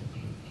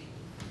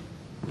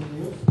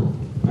 Anything else? All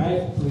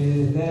right.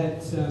 With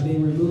that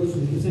being removed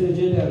from the consent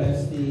agenda, I'd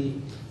ask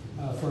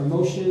for a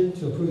motion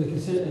to approve the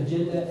consent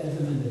agenda as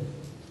amended.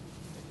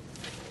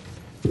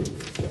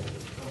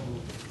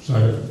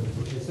 Second.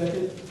 Motion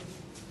second.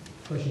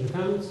 Questions or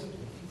comments?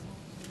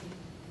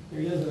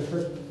 Hearing none, the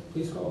clerk,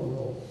 please call the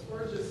roll.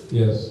 Burgess.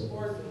 Yes.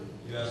 Gordon.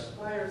 Yes.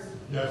 Myers.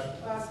 Yes.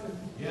 Glassman.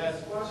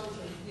 Yes.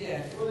 Washington.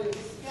 Yes. Williams.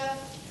 Yes.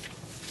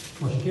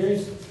 Motion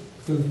carries.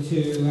 Move to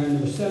item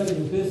number 7,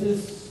 new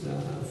business.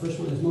 The first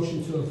one is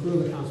motion to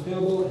approve accounts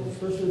payable and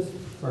disbursements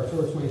for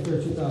October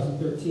 23rd,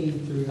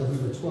 2013 through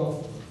November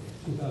 12th,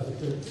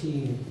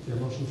 2013. Is there a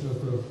motion to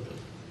approve?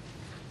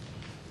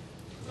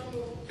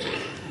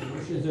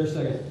 Motion, is there a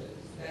second?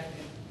 Second.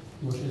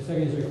 Motion is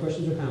second. Is there any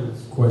questions or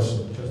comments?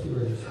 Question. Trustee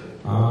Burgess.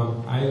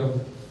 Item,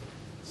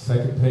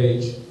 second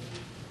page.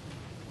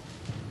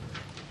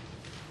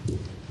 I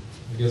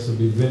guess it'll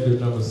be vendor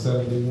number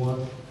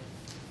 71.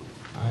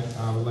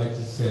 I would like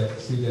to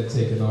see that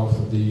taken off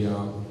of the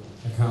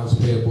accounts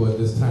payable at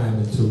this time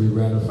until we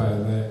ratify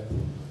that.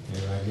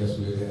 And I guess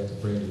we'll have to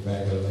bring it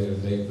back at a later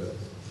date, but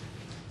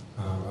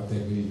I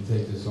think we need to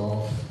take this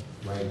off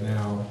right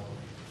now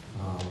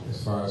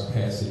as far as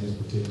passing this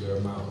particular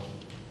amount.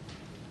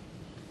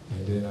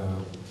 And then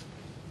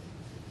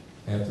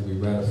after we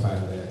ratify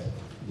that,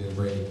 then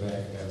bring it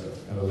back at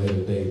a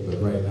later date. But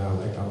right now,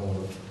 like I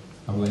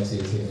would like to see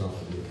it taken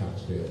off of the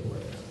accounts payable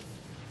right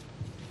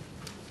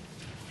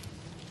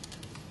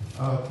now.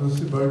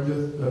 Trustee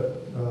Burgess, that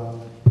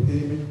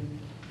payment,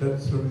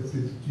 that service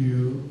is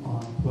due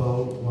on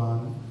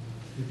 12/1.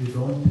 If you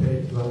don't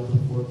pay 12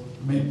 before,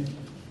 I mean,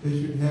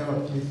 they should have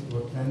at least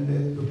for 10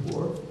 days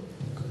before.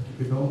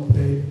 If you don't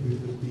pay, we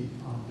will be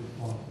on the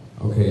phone.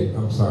 Okay,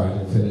 I'm sorry, I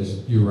didn't finish.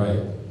 You're right.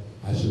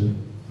 I should have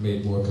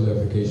made more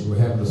clarification. We're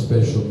having a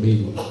special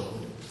meeting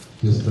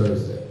this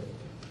Thursday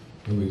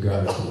in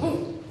regard to it.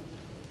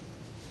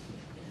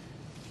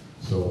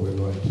 So we're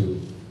going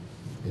to,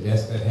 and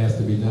that has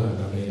to be done.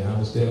 I mean, I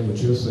understand what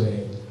you're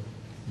saying,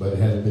 but it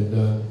hadn't been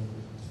done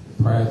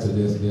prior to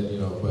this, then, you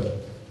know,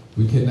 but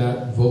we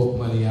cannot vote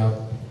money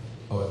out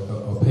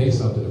or pay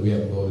something that we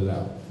haven't voted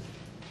out.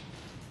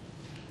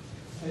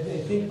 I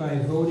think by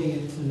voting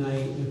it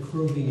tonight and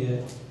approving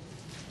it,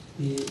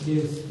 I'm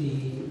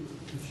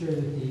sure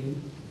that the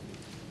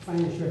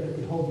finance director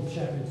can hold the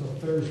check until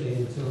Thursday,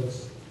 until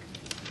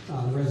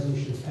the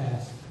resolution is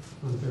passed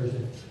on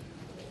Thursday.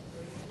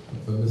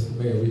 But Mr.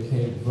 Mayor, we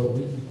can't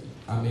vote.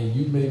 I mean,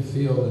 you may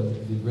feel,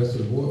 and the rest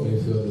of the board may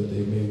feel that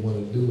they may want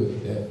to do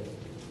it,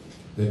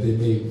 that they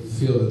may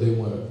feel that they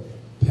want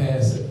to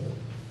pass it.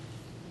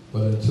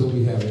 But until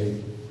we have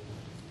a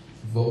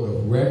vote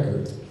of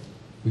record,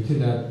 we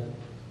cannot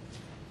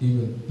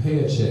even pay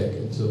a check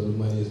until the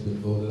money has been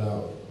voted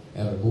out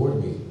at a board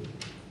meeting.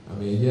 I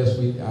mean, yes,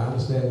 I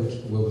understand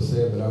what was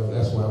said, but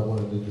that's why I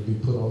wanted it to be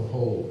put on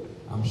hold.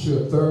 I'm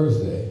sure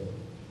Thursday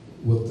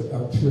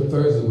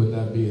would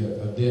not be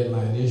a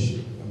deadline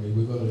issue. I mean,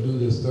 we're going to do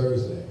this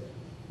Thursday,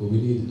 but we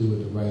need to do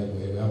it the right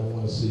way. I don't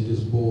want to see this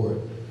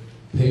board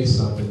pay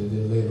something and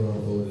then later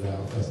on vote it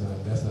out. That's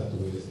not the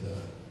way it's done.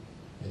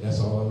 And that's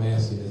all I'm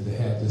asking is to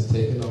have this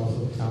taken off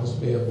of accounts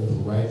payable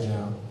for right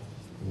now.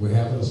 We're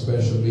having a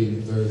special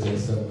meeting Thursday at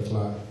 7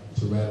 o'clock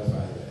to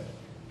ratify that.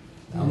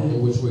 I don't know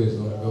which way it's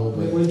going to go,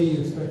 but when do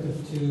you expect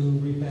us to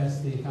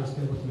repass the accounts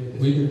payable to make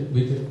this?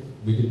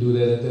 we can do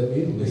that at that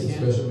meeting. It's a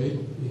special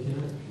meeting. We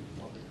cannot.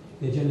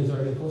 The agenda's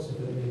already posted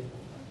for the meeting.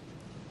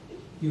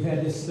 You've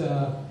had this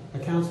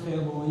accounts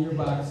payable in your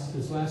box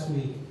since last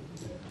week.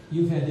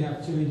 You've had the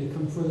opportunity to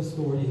come before this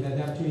board. You've had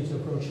the opportunity to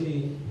approach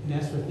me and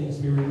ask for things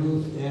to be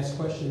removed and ask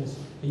questions.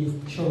 And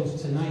you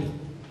chose tonight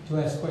to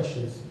ask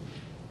questions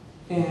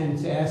and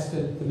to ask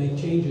to make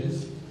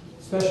changes.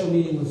 Special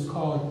meeting was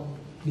called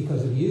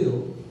because of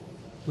you,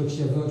 which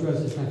the village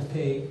residents have to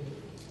pay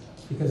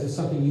because it's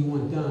something you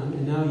want done.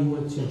 And now you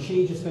want to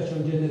change a special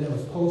agenda that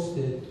was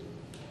posted,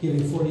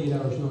 giving 48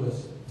 hours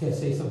notice to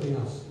say something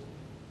else.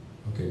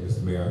 Okay,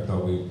 Mr. Mayor, I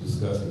thought we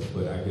discussed this,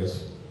 but I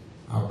guess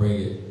I'll bring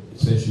it,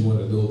 since you want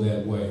to go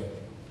that way.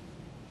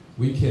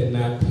 We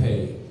cannot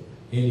pay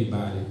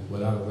anybody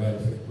without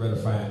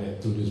ratifying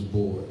it through this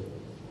board.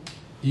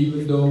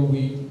 Even though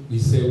we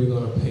say we're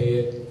going to pay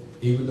it,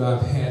 even though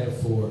I've had it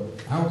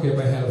I don't care if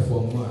I had it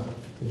for a month.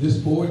 If this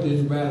board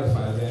didn't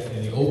ratify that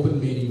and the open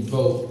meeting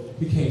vote,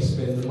 we can't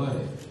spend the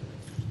money.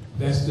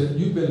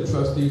 You've been a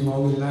trustee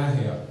longer than I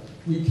have.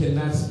 We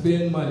cannot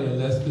spend money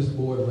unless this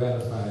board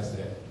ratifies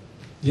that.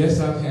 Yes,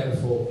 I've had it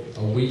for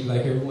a week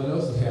like everyone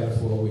else has had it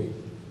for a week.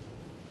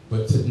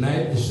 But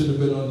tonight, it should have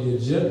been on the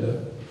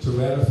agenda to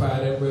ratify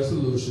that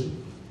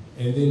resolution,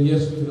 and then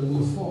yes, we could have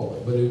moved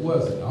forward, but it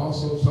wasn't.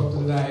 Also,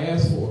 something that I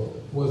asked for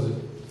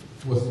wasn't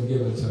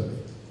given to me.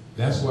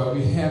 That's why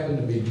we having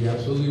the meeting. You're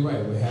absolutely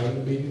right. We're having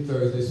the meeting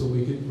Thursday so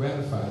we can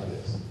ratify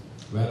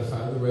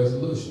ratify the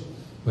resolution.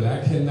 But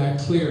I cannot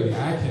clearly,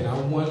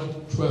 I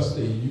want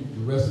trustee,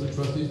 the rest of the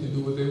trustees can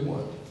do what they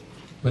want.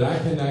 But I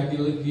cannot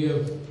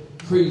give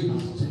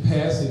credence to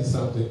passing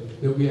something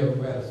that we haven't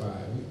ratified.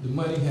 The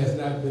money has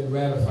not been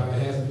ratified,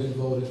 it hasn't been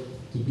voted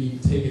to be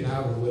taken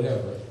out or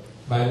whatever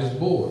by this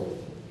board.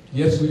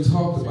 Yes, we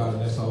talked about it,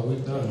 that's all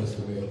we've done,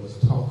 Mr. Mayor, was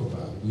talk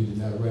about it. We did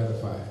not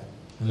ratify it.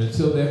 And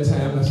until that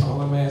time, that's all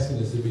I'm asking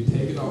is to be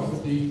taken off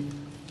of the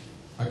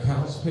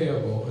accounts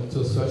payable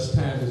until such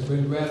time it's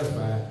been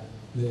ratified,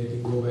 then it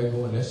can go back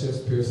on. That's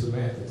just pure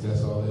semantics,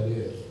 that's all that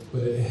is.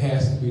 But it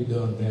has to be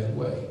done that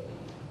way.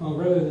 Well,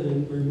 rather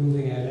than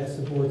removing it, I'd ask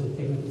the board to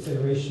take into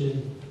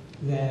consideration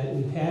that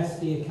we pass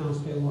the accounts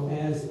payable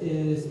as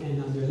is,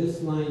 and under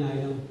this line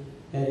item,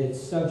 that it's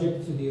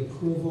subject to the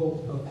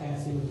approval of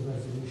passing of the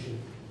resolution.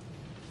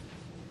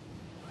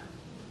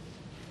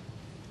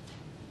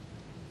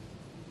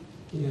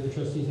 Any other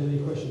trustees have any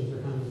questions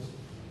or comments?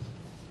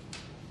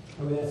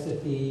 I would ask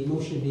that the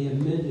motion be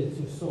amended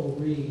to so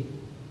read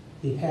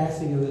the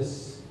passing of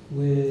this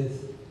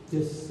with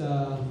this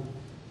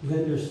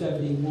vendor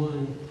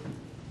 71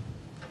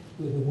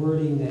 with the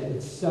wording that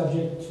it's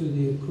subject to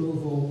the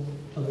approval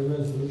of the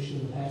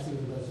resolution, the passing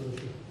of the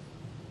resolution.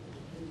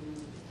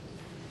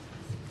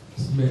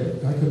 Mr. Mayor,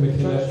 how come it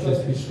cannot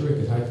just be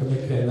stricken? How come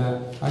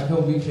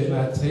we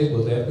cannot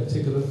table that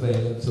particular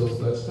thing until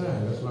such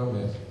time? That's what I'm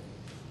asking.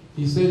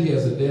 He said he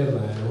has a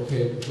deadline.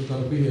 Okay, we're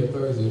going to be here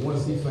Thursday.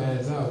 Once he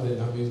finds out, then,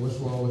 I mean, what's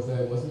wrong with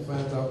that? Once he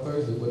finds out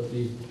Thursday what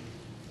the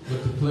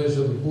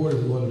pleasure of the board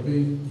is going to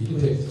be, he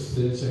can take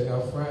the check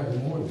out Friday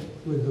morning.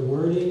 With the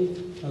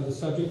wording of the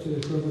subject to the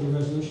approval of the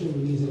resolution, it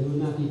means it will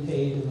not be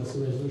paid unless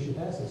the resolution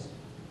passes.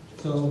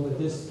 So, but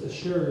this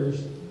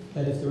assures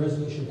that if the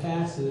resolution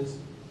passes,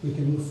 we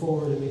can move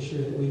forward and make sure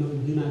that we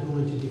do not go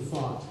into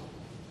default.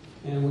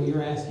 And what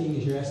you're asking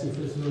is you're asking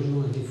for this village to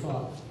go into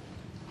default.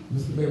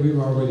 Mr. Mayor, we've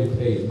already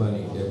paid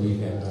money that we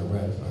have not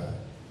ratified.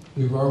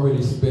 We've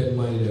already spent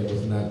money that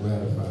was not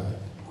ratified.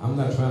 I'm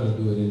not trying to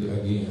do it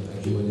again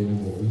and do it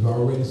anymore. We've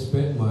already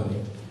spent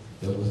money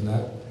that was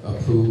not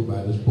approved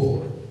by this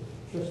board.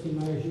 Trustee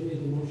Myers, you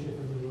made the motion, if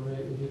I remember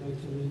right. Would you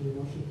like to amend your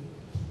motion?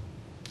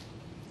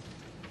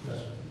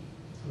 Yes.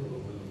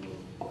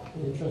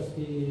 And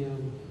trustee,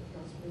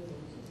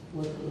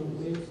 what,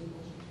 Williams?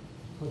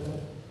 What's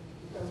that?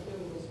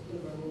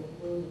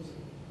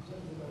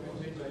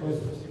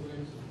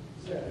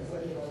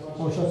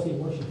 Oh, trustee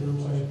Washington, I'm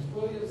sorry.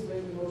 Williams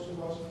made the motion,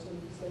 Washington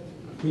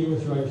seconded. Will you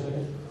withdraw your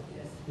second?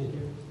 Yes. Thank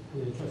you.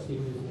 And trustee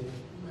Williams made it.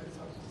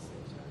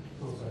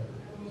 Oh, sorry.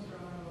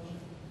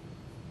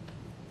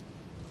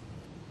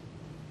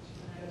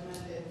 I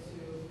amended to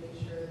make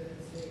sure that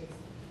it states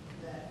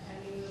that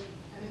pending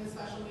the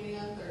special meeting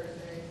on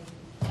Thursday,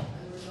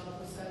 and the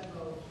result of said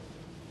vote,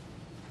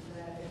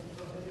 that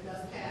if it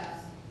does pass,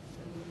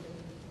 then we can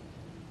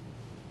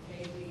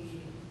pay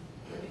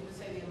I need to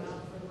say the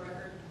amount for the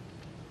record.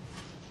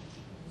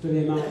 So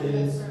the amount The debt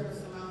is,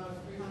 service amount of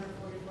 $344,988.14.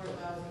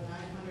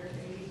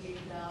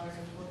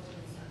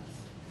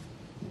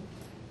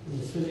 and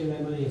the spending of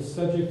that money is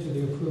subject to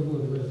the approval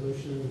of the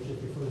resolution which is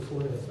before the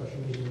board at a special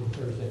meeting on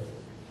Thursday.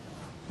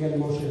 You have a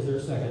motion, is there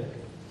a second?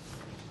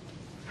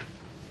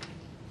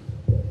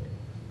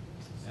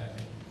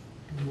 Second.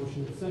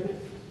 Motion is second.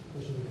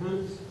 Questions or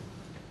comments?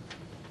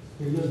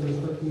 Hearing none, Madam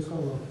Clerk, please call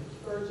the roll.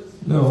 Burgess.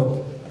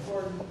 No.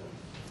 Gordon.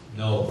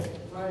 No.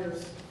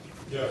 Myers.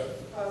 Yes.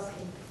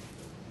 Hudson.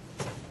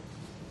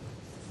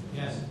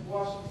 Yes.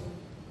 Washington.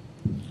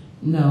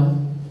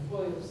 No.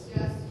 Williams.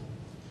 Yes.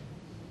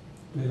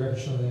 May the record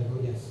show that I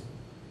vote yes.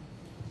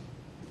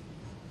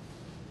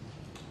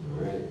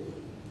 All right.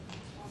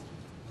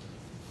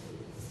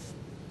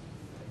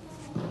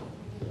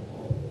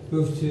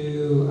 Move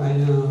to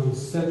item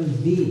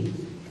 7B.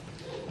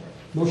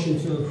 Motion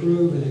to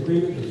approve an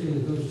agreement between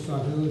the Village of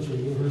Sauk Village and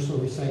Universal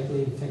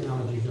Recycling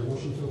Technologies. Or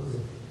motion to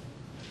approve.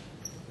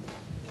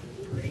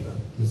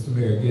 Mr.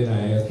 Mayor, again,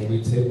 I ask that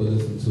we table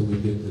this until we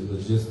get the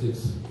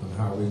logistics on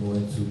how we're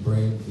going to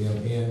bring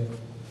them in.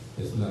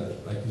 It's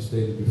not, like you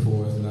stated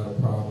before, it's not a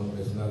problem,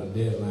 it's not a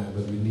deadline,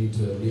 but we need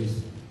to at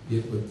least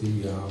get with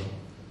the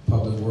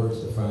Public Works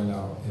to find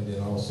out, and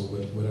then also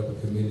with whatever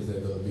committees that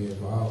are going to be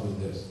involved in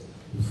this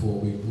before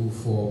we move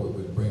forward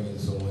with bringing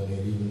someone in,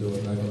 even though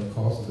it's not going to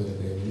cost us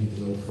anything. We need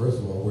to know, first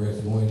of all, where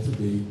it's going to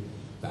be,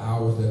 the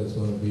hours that it's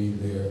going to be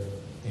there,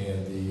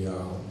 and the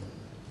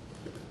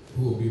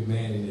who will be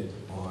manning it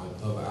on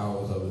other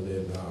hours other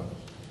than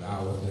the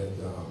hours that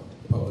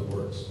Public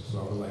Works. So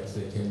I would like to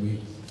say, can we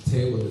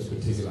table this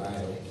particular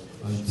item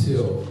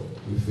until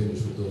we finish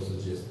with those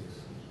logistics?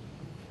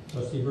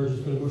 Trustee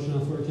Burgess put a motion on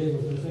the floor table.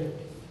 Is there a second?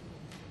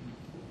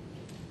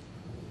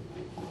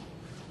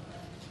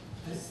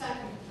 A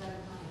second that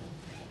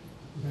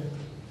Okay.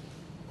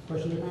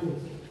 Questions or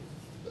comments?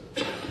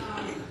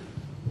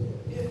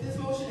 if this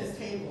motion is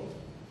tabled,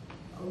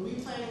 are we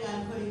planning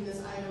on putting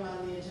this item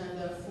on the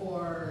agenda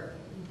for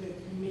the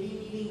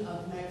committee meeting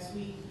of next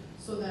week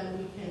so that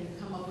we can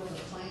come up with a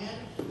plan?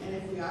 And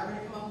if we are going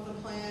to come up with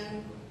a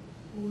plan,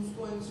 who's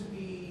going to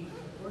be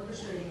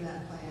orchestrating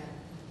that plan?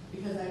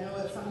 Because I know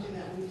it's something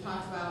that we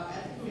talked about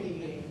at the committee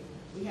meeting.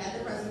 We had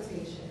the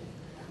presentation.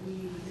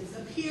 It's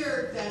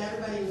appeared that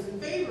everybody was in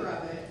favor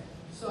of it,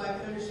 so I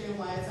can understand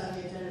why it's on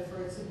the agenda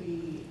for it to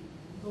be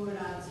voted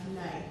on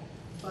tonight.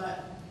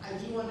 But I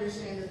do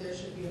understand that there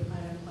should be a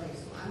plan in place.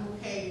 So I'm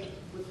okay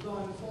with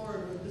going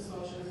forward with this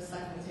motion as a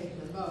second and taking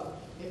the vote.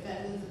 If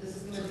that means that this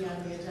is going to be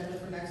on the agenda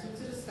for next week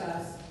to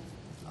discuss,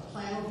 a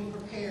plan will be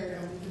prepared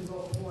and we can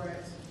vote for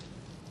it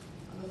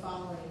on the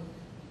following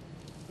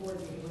board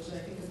meeting, which I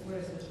think is, what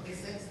is it, the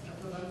 26th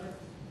of November?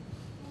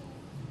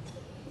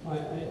 I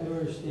don't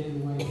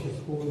understand why it's this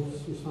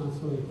board's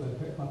responsibility to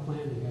put a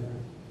plan together.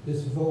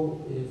 This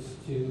vote is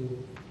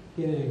to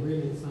get an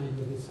agreement signed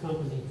with this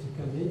company to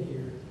come in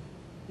here,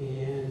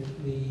 and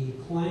the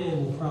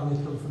plan will probably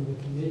come from the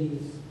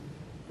committees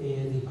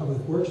and the Public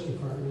Works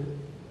Department,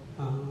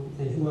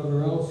 and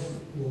whoever else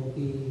will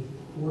be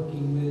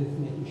working with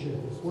making sure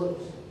this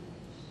works.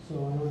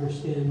 So I don't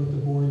understand what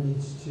the board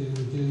needs to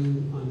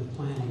do on the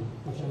planning,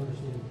 which I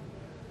understand.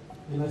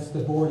 Unless the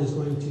board is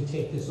going to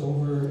take this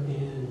over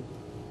and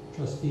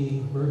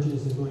Trustee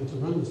Burgess is going to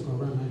run this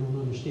program, I don't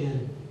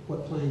understand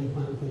what plan you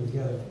plan on putting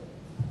together.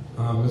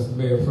 Mr.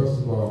 Mayor, first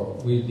of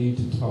all, we need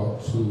to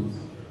talk to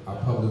our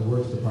Public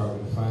Works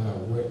Department to find out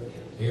what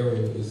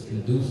area is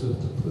conducive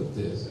to put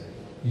this.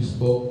 You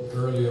spoke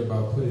earlier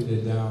about putting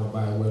it down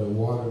by where the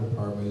water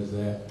department is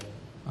at,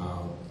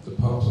 the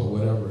pumps or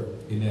whatever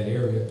in that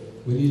area.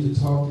 We need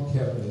to talk to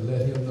Kevin and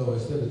let him know,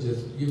 instead of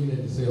just giving it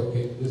and say,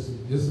 okay, this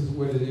is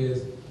what it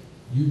is,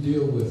 you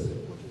deal with it.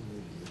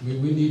 I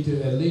mean, we need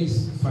to at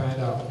least find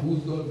out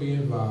who's going to be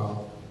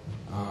involved,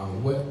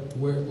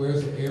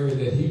 where's the area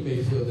that he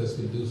may feel that's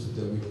conducive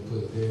that we can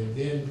put there, and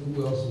then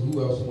who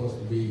else wants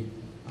to be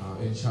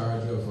in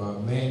charge of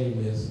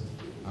manning this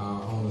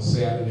on a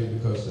Saturday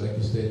because, like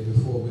you stated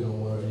before, we don't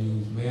want to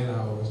use man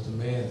hours to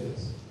man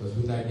this because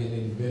we're not getting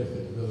any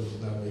benefit. The village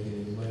is not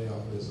making any money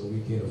off of this, so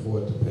we can't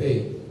afford to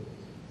pay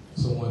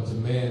someone to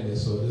man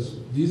this. So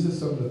these are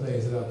some of the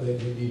things that I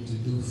think we need to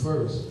do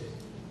first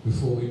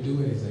before we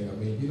do anything. I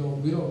mean, we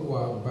don't go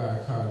out and buy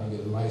a car and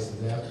get a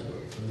license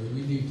afterwards. I mean,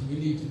 we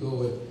need to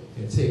go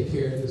and take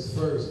care of this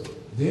first,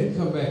 then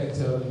come back and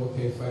tell them,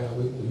 okay, fine,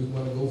 we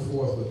want to go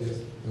forth with this,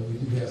 and we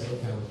do have some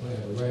kind of plan.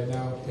 But right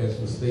now, as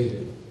was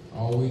stated,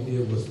 all we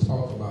did was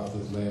talk about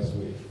this last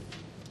week.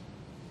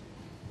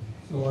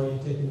 So are you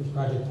taking this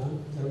project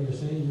on? Is that what you're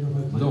saying? You don't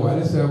have a plan? No, I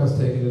didn't say I was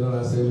taking it on.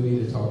 I said we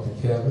need to talk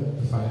to Kevin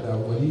to find out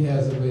what he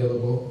has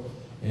available.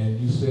 And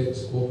you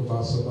spoke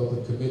about some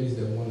other committees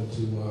that wanted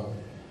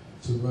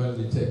to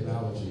run the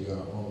technology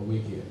on the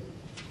weekend,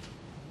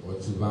 or to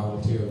get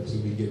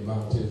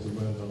volunteers to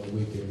run it on the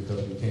weekend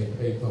because we can't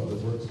pay public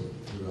works to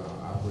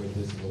operate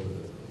this over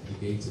the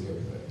gates and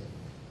everything.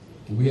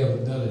 We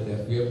haven't done it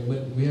that.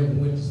 We haven't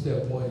went to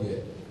step one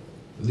yet.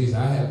 At least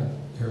I haven't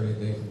heard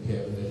anything from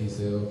Kevin that he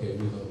said, okay,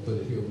 we're going to put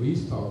it here. We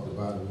talked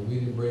about it, but we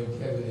didn't bring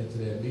Kevin into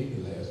that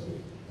meeting last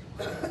week.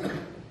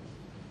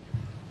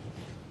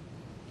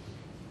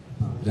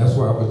 That's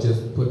why I was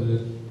just putting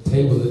it,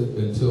 table it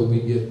until we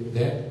get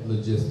that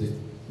logistic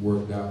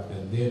worked out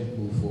and then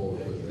move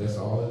forward with it. That's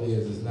all it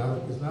is. It's not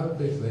a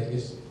big thing.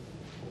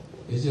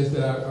 It's just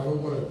that I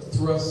would want to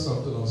thrust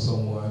something on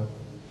someone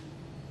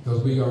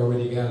because we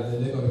already got it,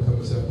 and they're going to come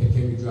and say, okay,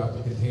 can we drop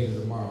the container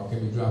tomorrow?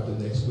 Can we drop it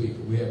next week?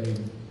 We haven't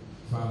even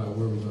found out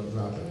where we're going to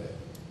drop it at.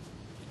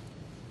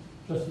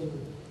 Trustee?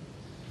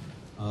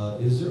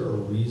 Is there a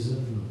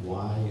reason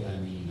why, I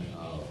mean,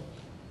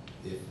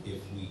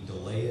 if we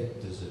delay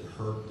it, does it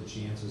hurt the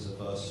chances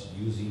of us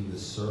using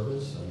this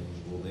service? I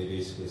mean, will they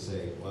basically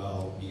say,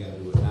 well, you got to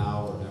do it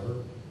now or never?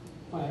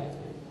 Well,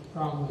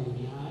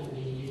 probably not. I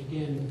mean,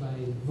 again, by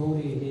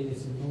voting again,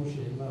 it's in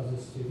motion, it allows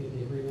us to get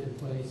the agreement in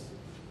place.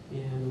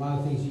 And a lot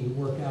of things you can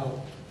work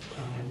out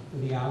for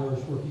the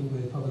hours working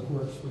with Public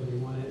Works where they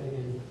want it.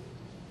 Again,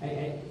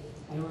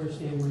 I don't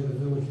understand where the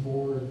village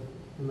board,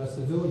 unless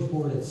the village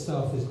board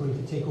itself is going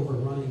to take over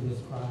running this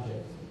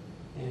project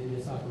and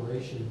its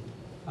operation.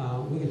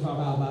 We can talk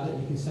about it.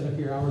 You can set up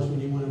your hours when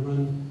you want to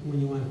run,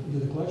 when you want to do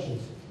the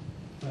collections.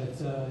 But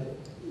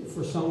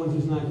for someone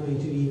who's not going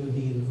to even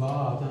be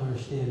involved, I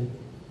understand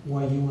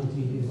why you want to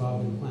be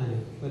involved in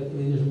planning. But I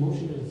mean, there's a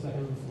motion and a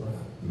second on the floor.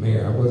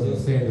 Mayor, I wasn't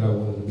saying that I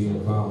wanted to be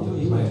involved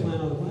in You want to planning.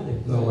 plan on the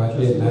planning. No, I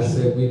didn't. I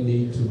said we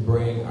need to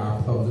bring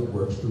our public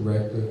works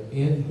director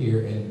in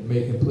here and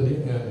make him put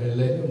it and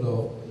let him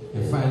know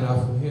and find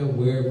out from him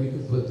where we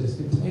can put this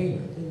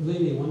container. And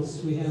believe me,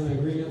 once we have an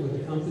agreement with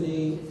the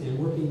company and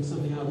working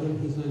something out with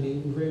him, he's going to be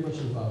very much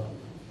involved.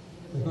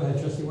 But go ahead,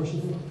 Trustee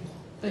Washington.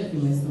 Thank you,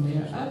 Mr.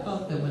 Mayor. I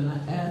thought that when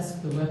I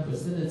asked the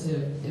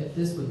representative if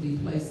this would be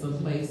placed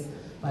someplace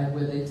like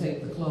where they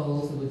take the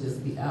clothes, it would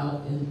just be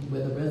out and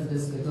where the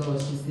residents could go, and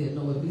she said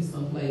no, it would be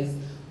someplace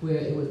where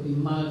it would be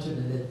monitored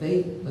and that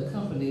the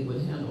company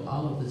would handle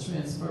all of the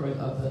transferring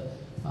of the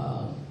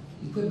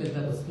equipment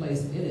that was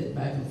placed in it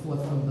back and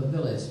forth from the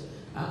village.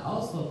 I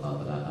also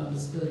thought that I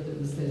understood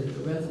that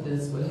the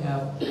residents would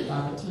have the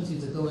opportunity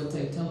to go and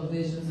take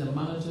televisions and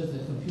monitors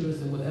and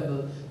computers and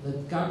whatever the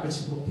garbage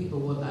people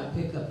will not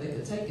pick up, they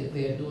could take it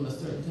there during a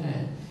certain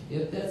time.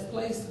 If that's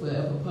placed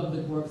wherever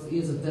Public Works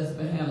is, if that's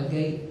behind a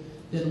gate,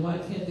 then why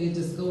can't they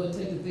just go and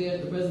take it there?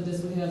 The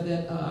residents would have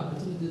that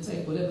opportunity to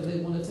take whatever they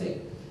want to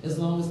take as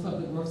long as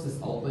Public Works is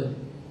open.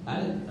 I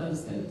didn't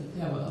understand it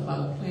to have a lot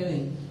of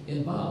planning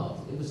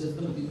involved. It was just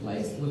going to be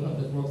placed where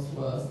Public Works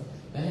was,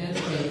 behind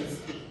the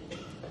gates,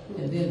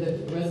 and then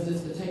the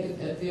residents could take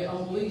it at their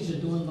own leisure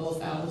during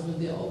those hours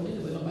when they're open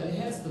anyway. Nobody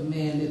has to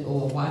man it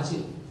or watch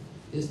it.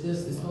 It's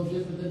no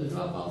different than the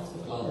drop-offs for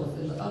clothes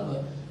and the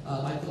other,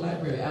 like the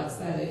library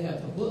outside, they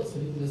have the books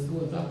where you can just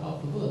go and drop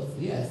off the books.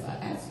 Yes, I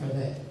asked her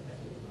that.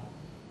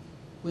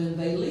 When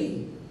they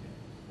leave,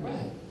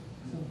 right.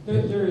 So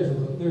there is a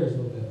little bit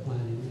of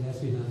planning that has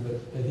to be done, but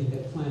I think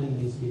that planning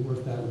needs to be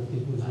worked out with the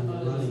people who's going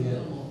to be running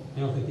it. I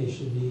don't think they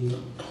should be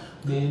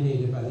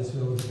mandated by this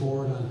village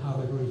board on how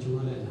they're going to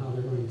run it and how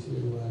they're going to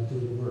do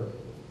the work.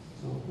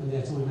 So, and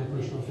that's only my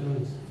personal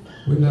feelings.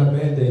 We're not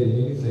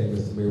mandating anything,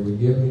 Mr. Mayor. We're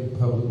giving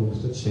Public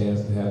Works a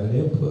chance to have an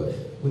input.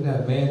 We're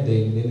not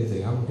mandating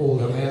anything. I'm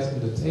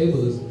asking the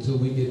table is until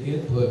we get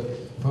input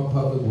from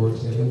Public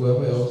Works and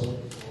whoever else,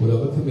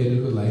 whatever committee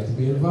would like to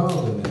be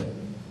involved in that.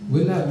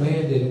 We're not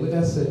mandating, we're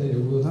not setting any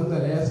rules. I'm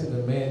not asking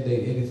to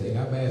mandate anything.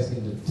 I'm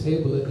asking to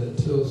table it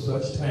until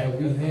such time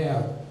we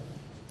have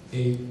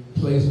a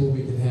place where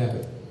we can have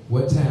it.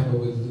 What time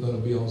is it going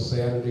to be on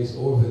Saturdays,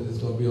 or if it's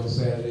going to be on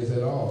Saturdays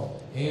at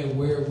all? And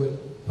where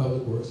would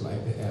Public Works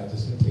like to have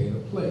this container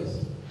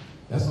placed?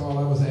 That's all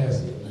I was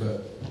asking,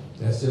 but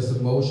that's just a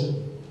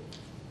motion.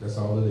 That's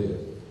all it is.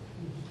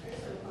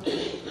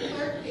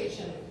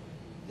 Clarification.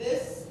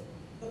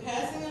 The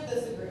passing of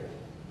this agreement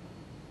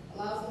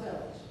allows the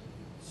village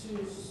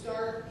to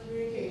start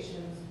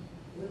communications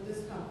with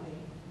this company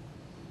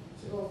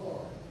to go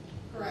forward,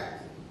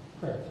 correct?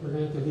 Correct. We're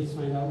going to have to at least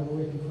find out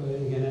where we can put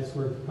it. Again, that's that's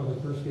where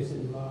Public Works gets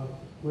involved.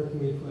 Where can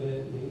we put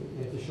it?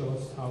 They have to show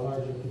us how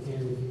large a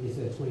container, we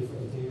said a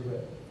 20-foot container,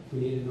 but we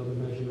need to know the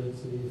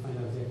measurements, and we need to find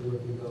out exactly where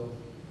it can go.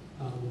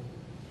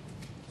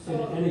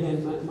 And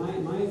again,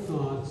 my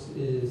thoughts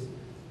is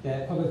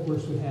that Public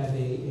Works would have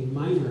a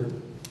minor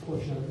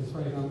portion of it, it's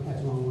probably going to have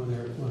to go on one of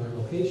their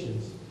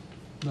locations.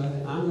 But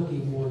I'm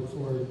looking more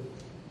toward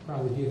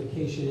probably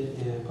beautification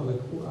and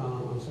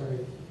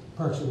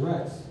Parks and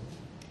Recs,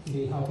 to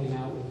be helping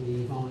out with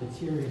the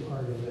volunteering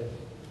part of it,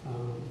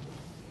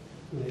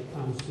 when it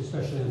comes to,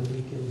 especially on the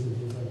weekends and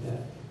things like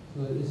that.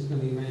 So this is going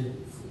to be ran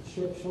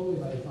solely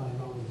by 5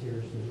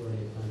 volunteers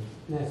majority of the time.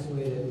 And that's the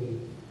way that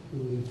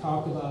we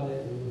talked about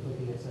it and we're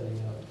looking at setting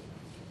it up.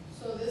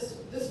 So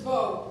this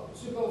vote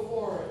to go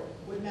forward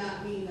would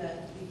not mean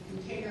that the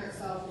container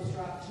itself was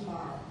dropped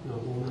tomorrow. No,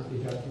 it will not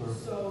be dropped tomorrow.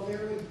 So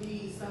there would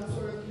be some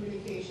sort of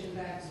communication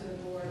back to the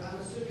board.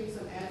 I'm assuming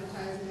some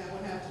advertising that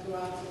would have to go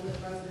out to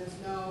let residents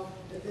know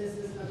that this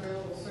is an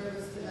available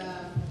service to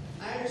them.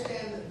 I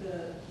understand that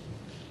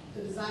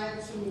the desire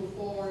to move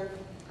forward.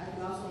 I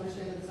can also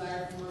understand the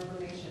desire for more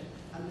information.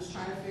 I'm just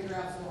trying to figure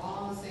out so we're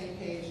all on the same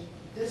page.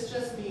 This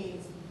just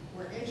means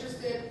we're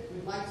interested,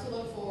 we'd like to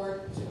look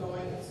forward to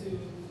going into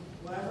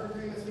whatever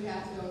agreements we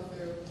have to go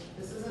through.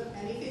 This isn't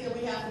anything that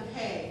we have to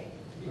pay.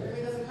 The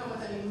agreement doesn't come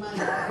with any money.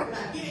 We're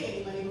not getting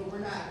any money, but we're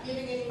not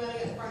giving any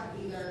money up front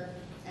either.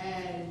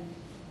 And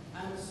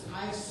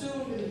I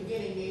assumed in the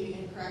beginning, maybe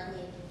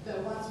incorrectly,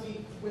 that once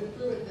we went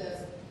through with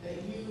this, that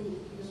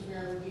you, Mr.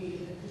 Mayor, would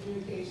be in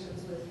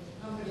communications with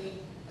the company,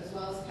 as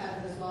well as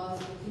Kevin, as well as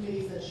the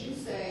committees that you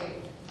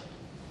say,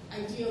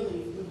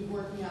 ideally, would be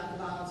working out the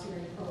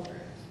volunteering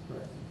programs.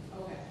 Correct.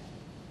 Okay.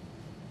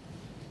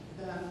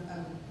 Then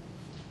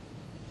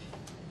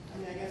I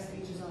mean, I guess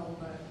each his own,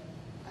 but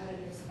I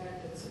didn't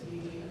expect it to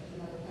be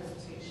another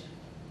presentation.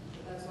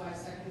 But that's why I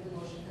seconded the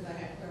motion, because I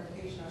had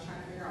clarification. I was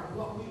trying to figure out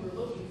what we were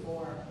looking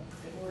for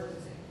in order to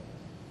take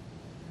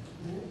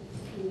it.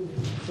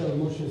 So the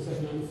motion is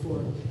second on the floor.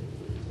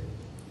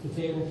 The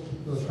table,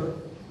 Village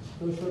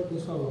Clerk,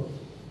 please call roll.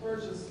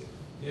 Burgess.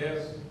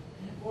 Yes.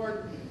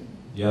 Gordon.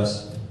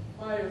 Yes.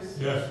 Myers.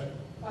 Yes.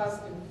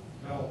 Hoskin.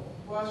 No.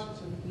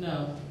 Washington.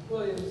 No.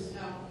 Williams.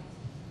 No.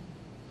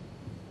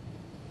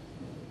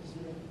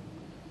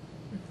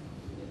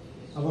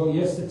 I'll vote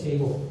yes to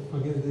table.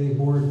 I'll give the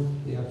board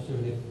the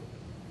opportunity.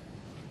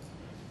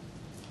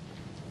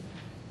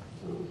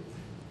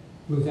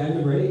 Move to item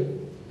number 8,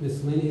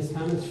 miscellaneous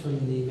comments from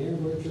the mayor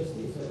and board of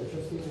trustees.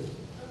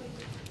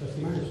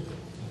 Trustee Myers.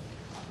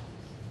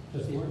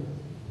 Trustee Morton.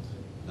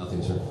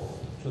 Nothing, sir.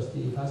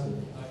 Trustee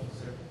Hoskin.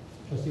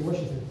 Trustee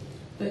Washington.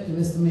 Thank you,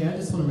 Mr. Mayor. I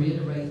just want to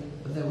reiterate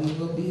that we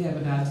will be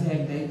having our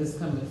tag day this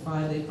coming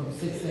Friday from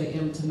 6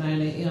 a.m. to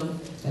 9 a.m.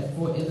 at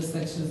 4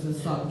 intersections in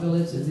Sauk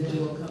Village, and then we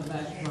will come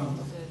back from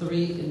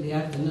 3 in the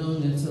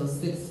afternoon until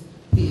 6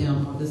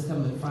 p.m. on this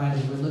coming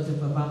Friday. We're looking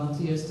for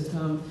volunteers to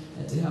come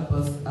and to help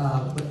us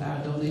with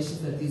our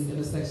donations at these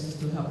intersections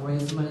to help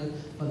raise money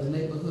for the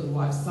neighborhood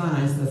watch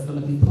signs that's going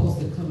to be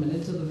posted coming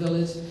into the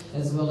village,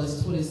 as well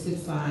as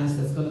 26 signs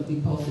that's going to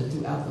be posted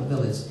throughout the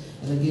village.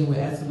 And again, we're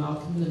asking all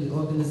community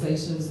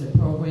organizations and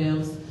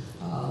programs,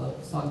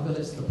 Sauk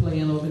Village, the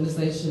Plan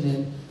Organization,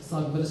 and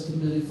Sauk Village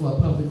Community for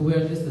Public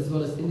Awareness, as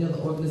well as any other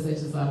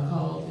organizations I've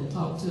called and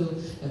talked to,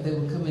 if they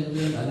would come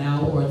in an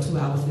hour or 2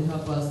 hours to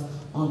help us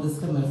on this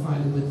coming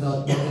Friday with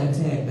that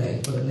tag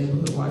day for the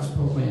Neighborhood Watch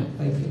program.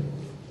 Thank you.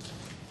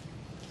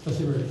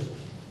 Trustee Burgess.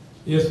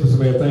 Yes, Mr.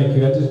 Mayor, thank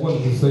you. I just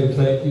wanted to say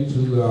thank you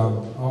to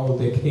all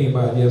that came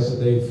out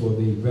yesterday for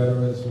the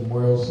Veterans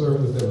Memorial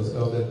Service that was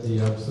held at the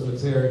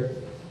cemetery.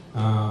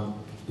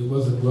 It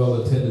wasn't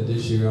well attended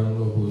this year. I don't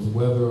know if it was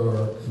weather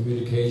or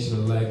communication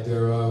or lack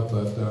thereof,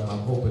 but I'm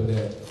hoping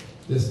that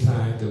this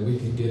time that we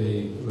can get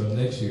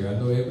next year. I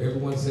know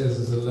everyone says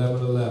it's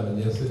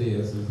 11/11. Yes, it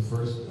is. It's the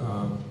first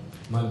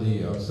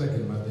Monday, or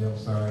second Monday, I'm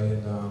sorry,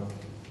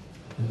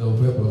 in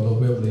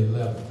November the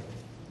 11th.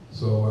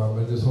 So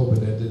I'm just hoping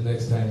that the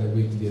next time that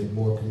we can get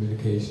more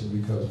communication,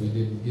 because we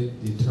didn't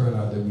get the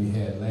turnout that we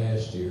had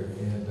last year,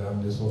 and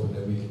I'm just hoping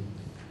that we can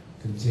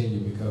continue,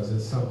 because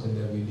it's something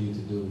that we need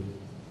to do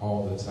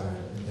all the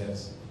time, and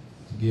that's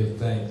to give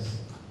thanks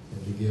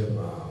and to give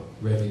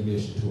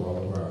recognition to all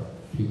of our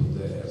people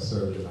that have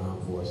served in the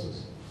armed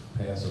forces,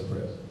 past or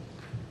present.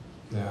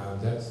 Now,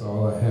 that's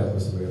all I have,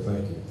 Mr. Mayor.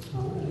 Thank you.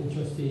 All right,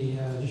 Trustee,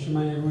 just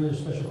remind everyone there's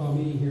a special call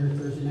meeting here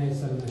Thursday night at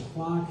 7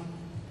 o'clock.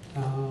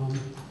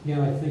 Again,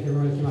 I'd like to thank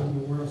everyone who came out to the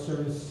memorial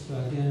service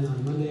again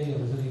on Monday. I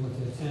was unable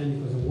to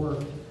attend because of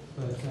work,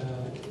 but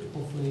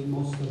hopefully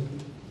most of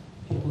the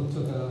people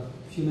took a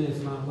few minutes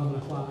around 11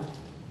 o'clock.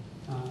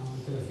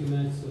 Took a few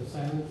minutes of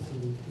silence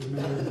and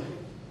remember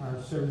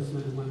our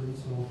servicemen and women.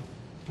 So,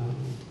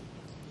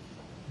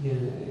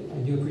 again, I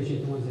do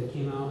appreciate the ones that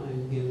came out,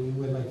 and again, we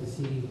would like to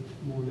see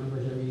more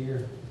numbers every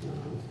year to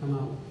come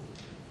out.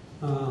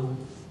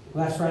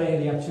 Last Friday, I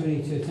had the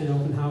opportunity to attend an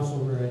open house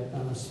over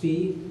at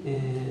Speed,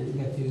 and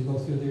got to go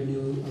through their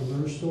new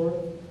lure store.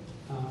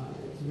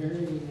 It's a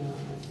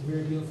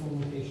very beautiful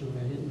location.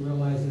 I didn't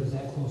realize it was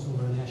that close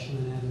over on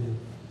Ashland Avenue.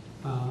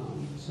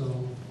 So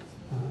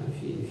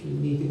if you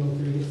need to go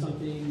through and get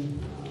something,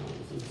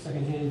 some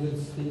secondhand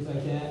goods, things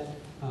like that,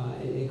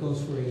 it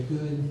goes for a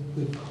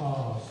good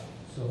cause.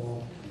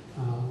 So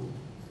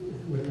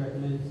would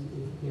recommend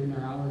during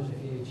their hours,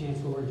 if you have a chance,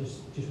 go over and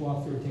just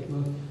walk through and take a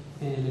look.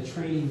 And the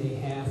training they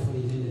have for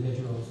these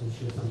individuals is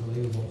just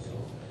unbelievable.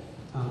 So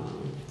I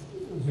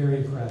was very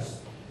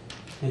impressed.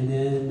 And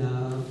then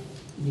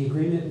the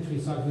agreement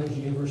between Sauk Village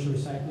and Universal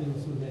Recycling,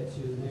 let's move that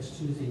to next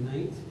Tuesday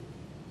night.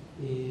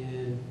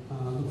 And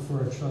look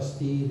for a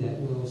trustee that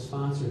will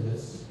sponsor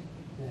this,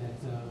 that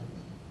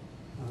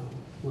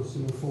wants to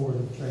move forward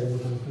and try to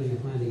work on putting a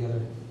plan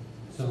together.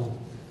 So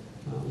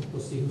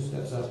we'll see who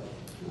steps up.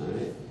 All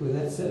right. With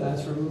that said, I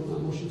ask for a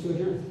motion to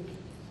adjourn.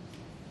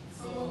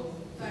 So,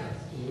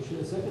 second. Motion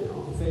and second.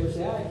 All in favor,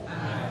 say aye.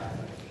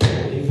 Aye.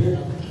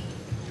 Adjourn.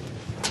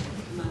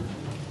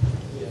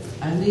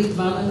 I need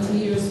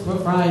volunteers for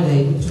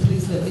Friday. Would you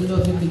please let me know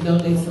if you can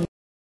donate some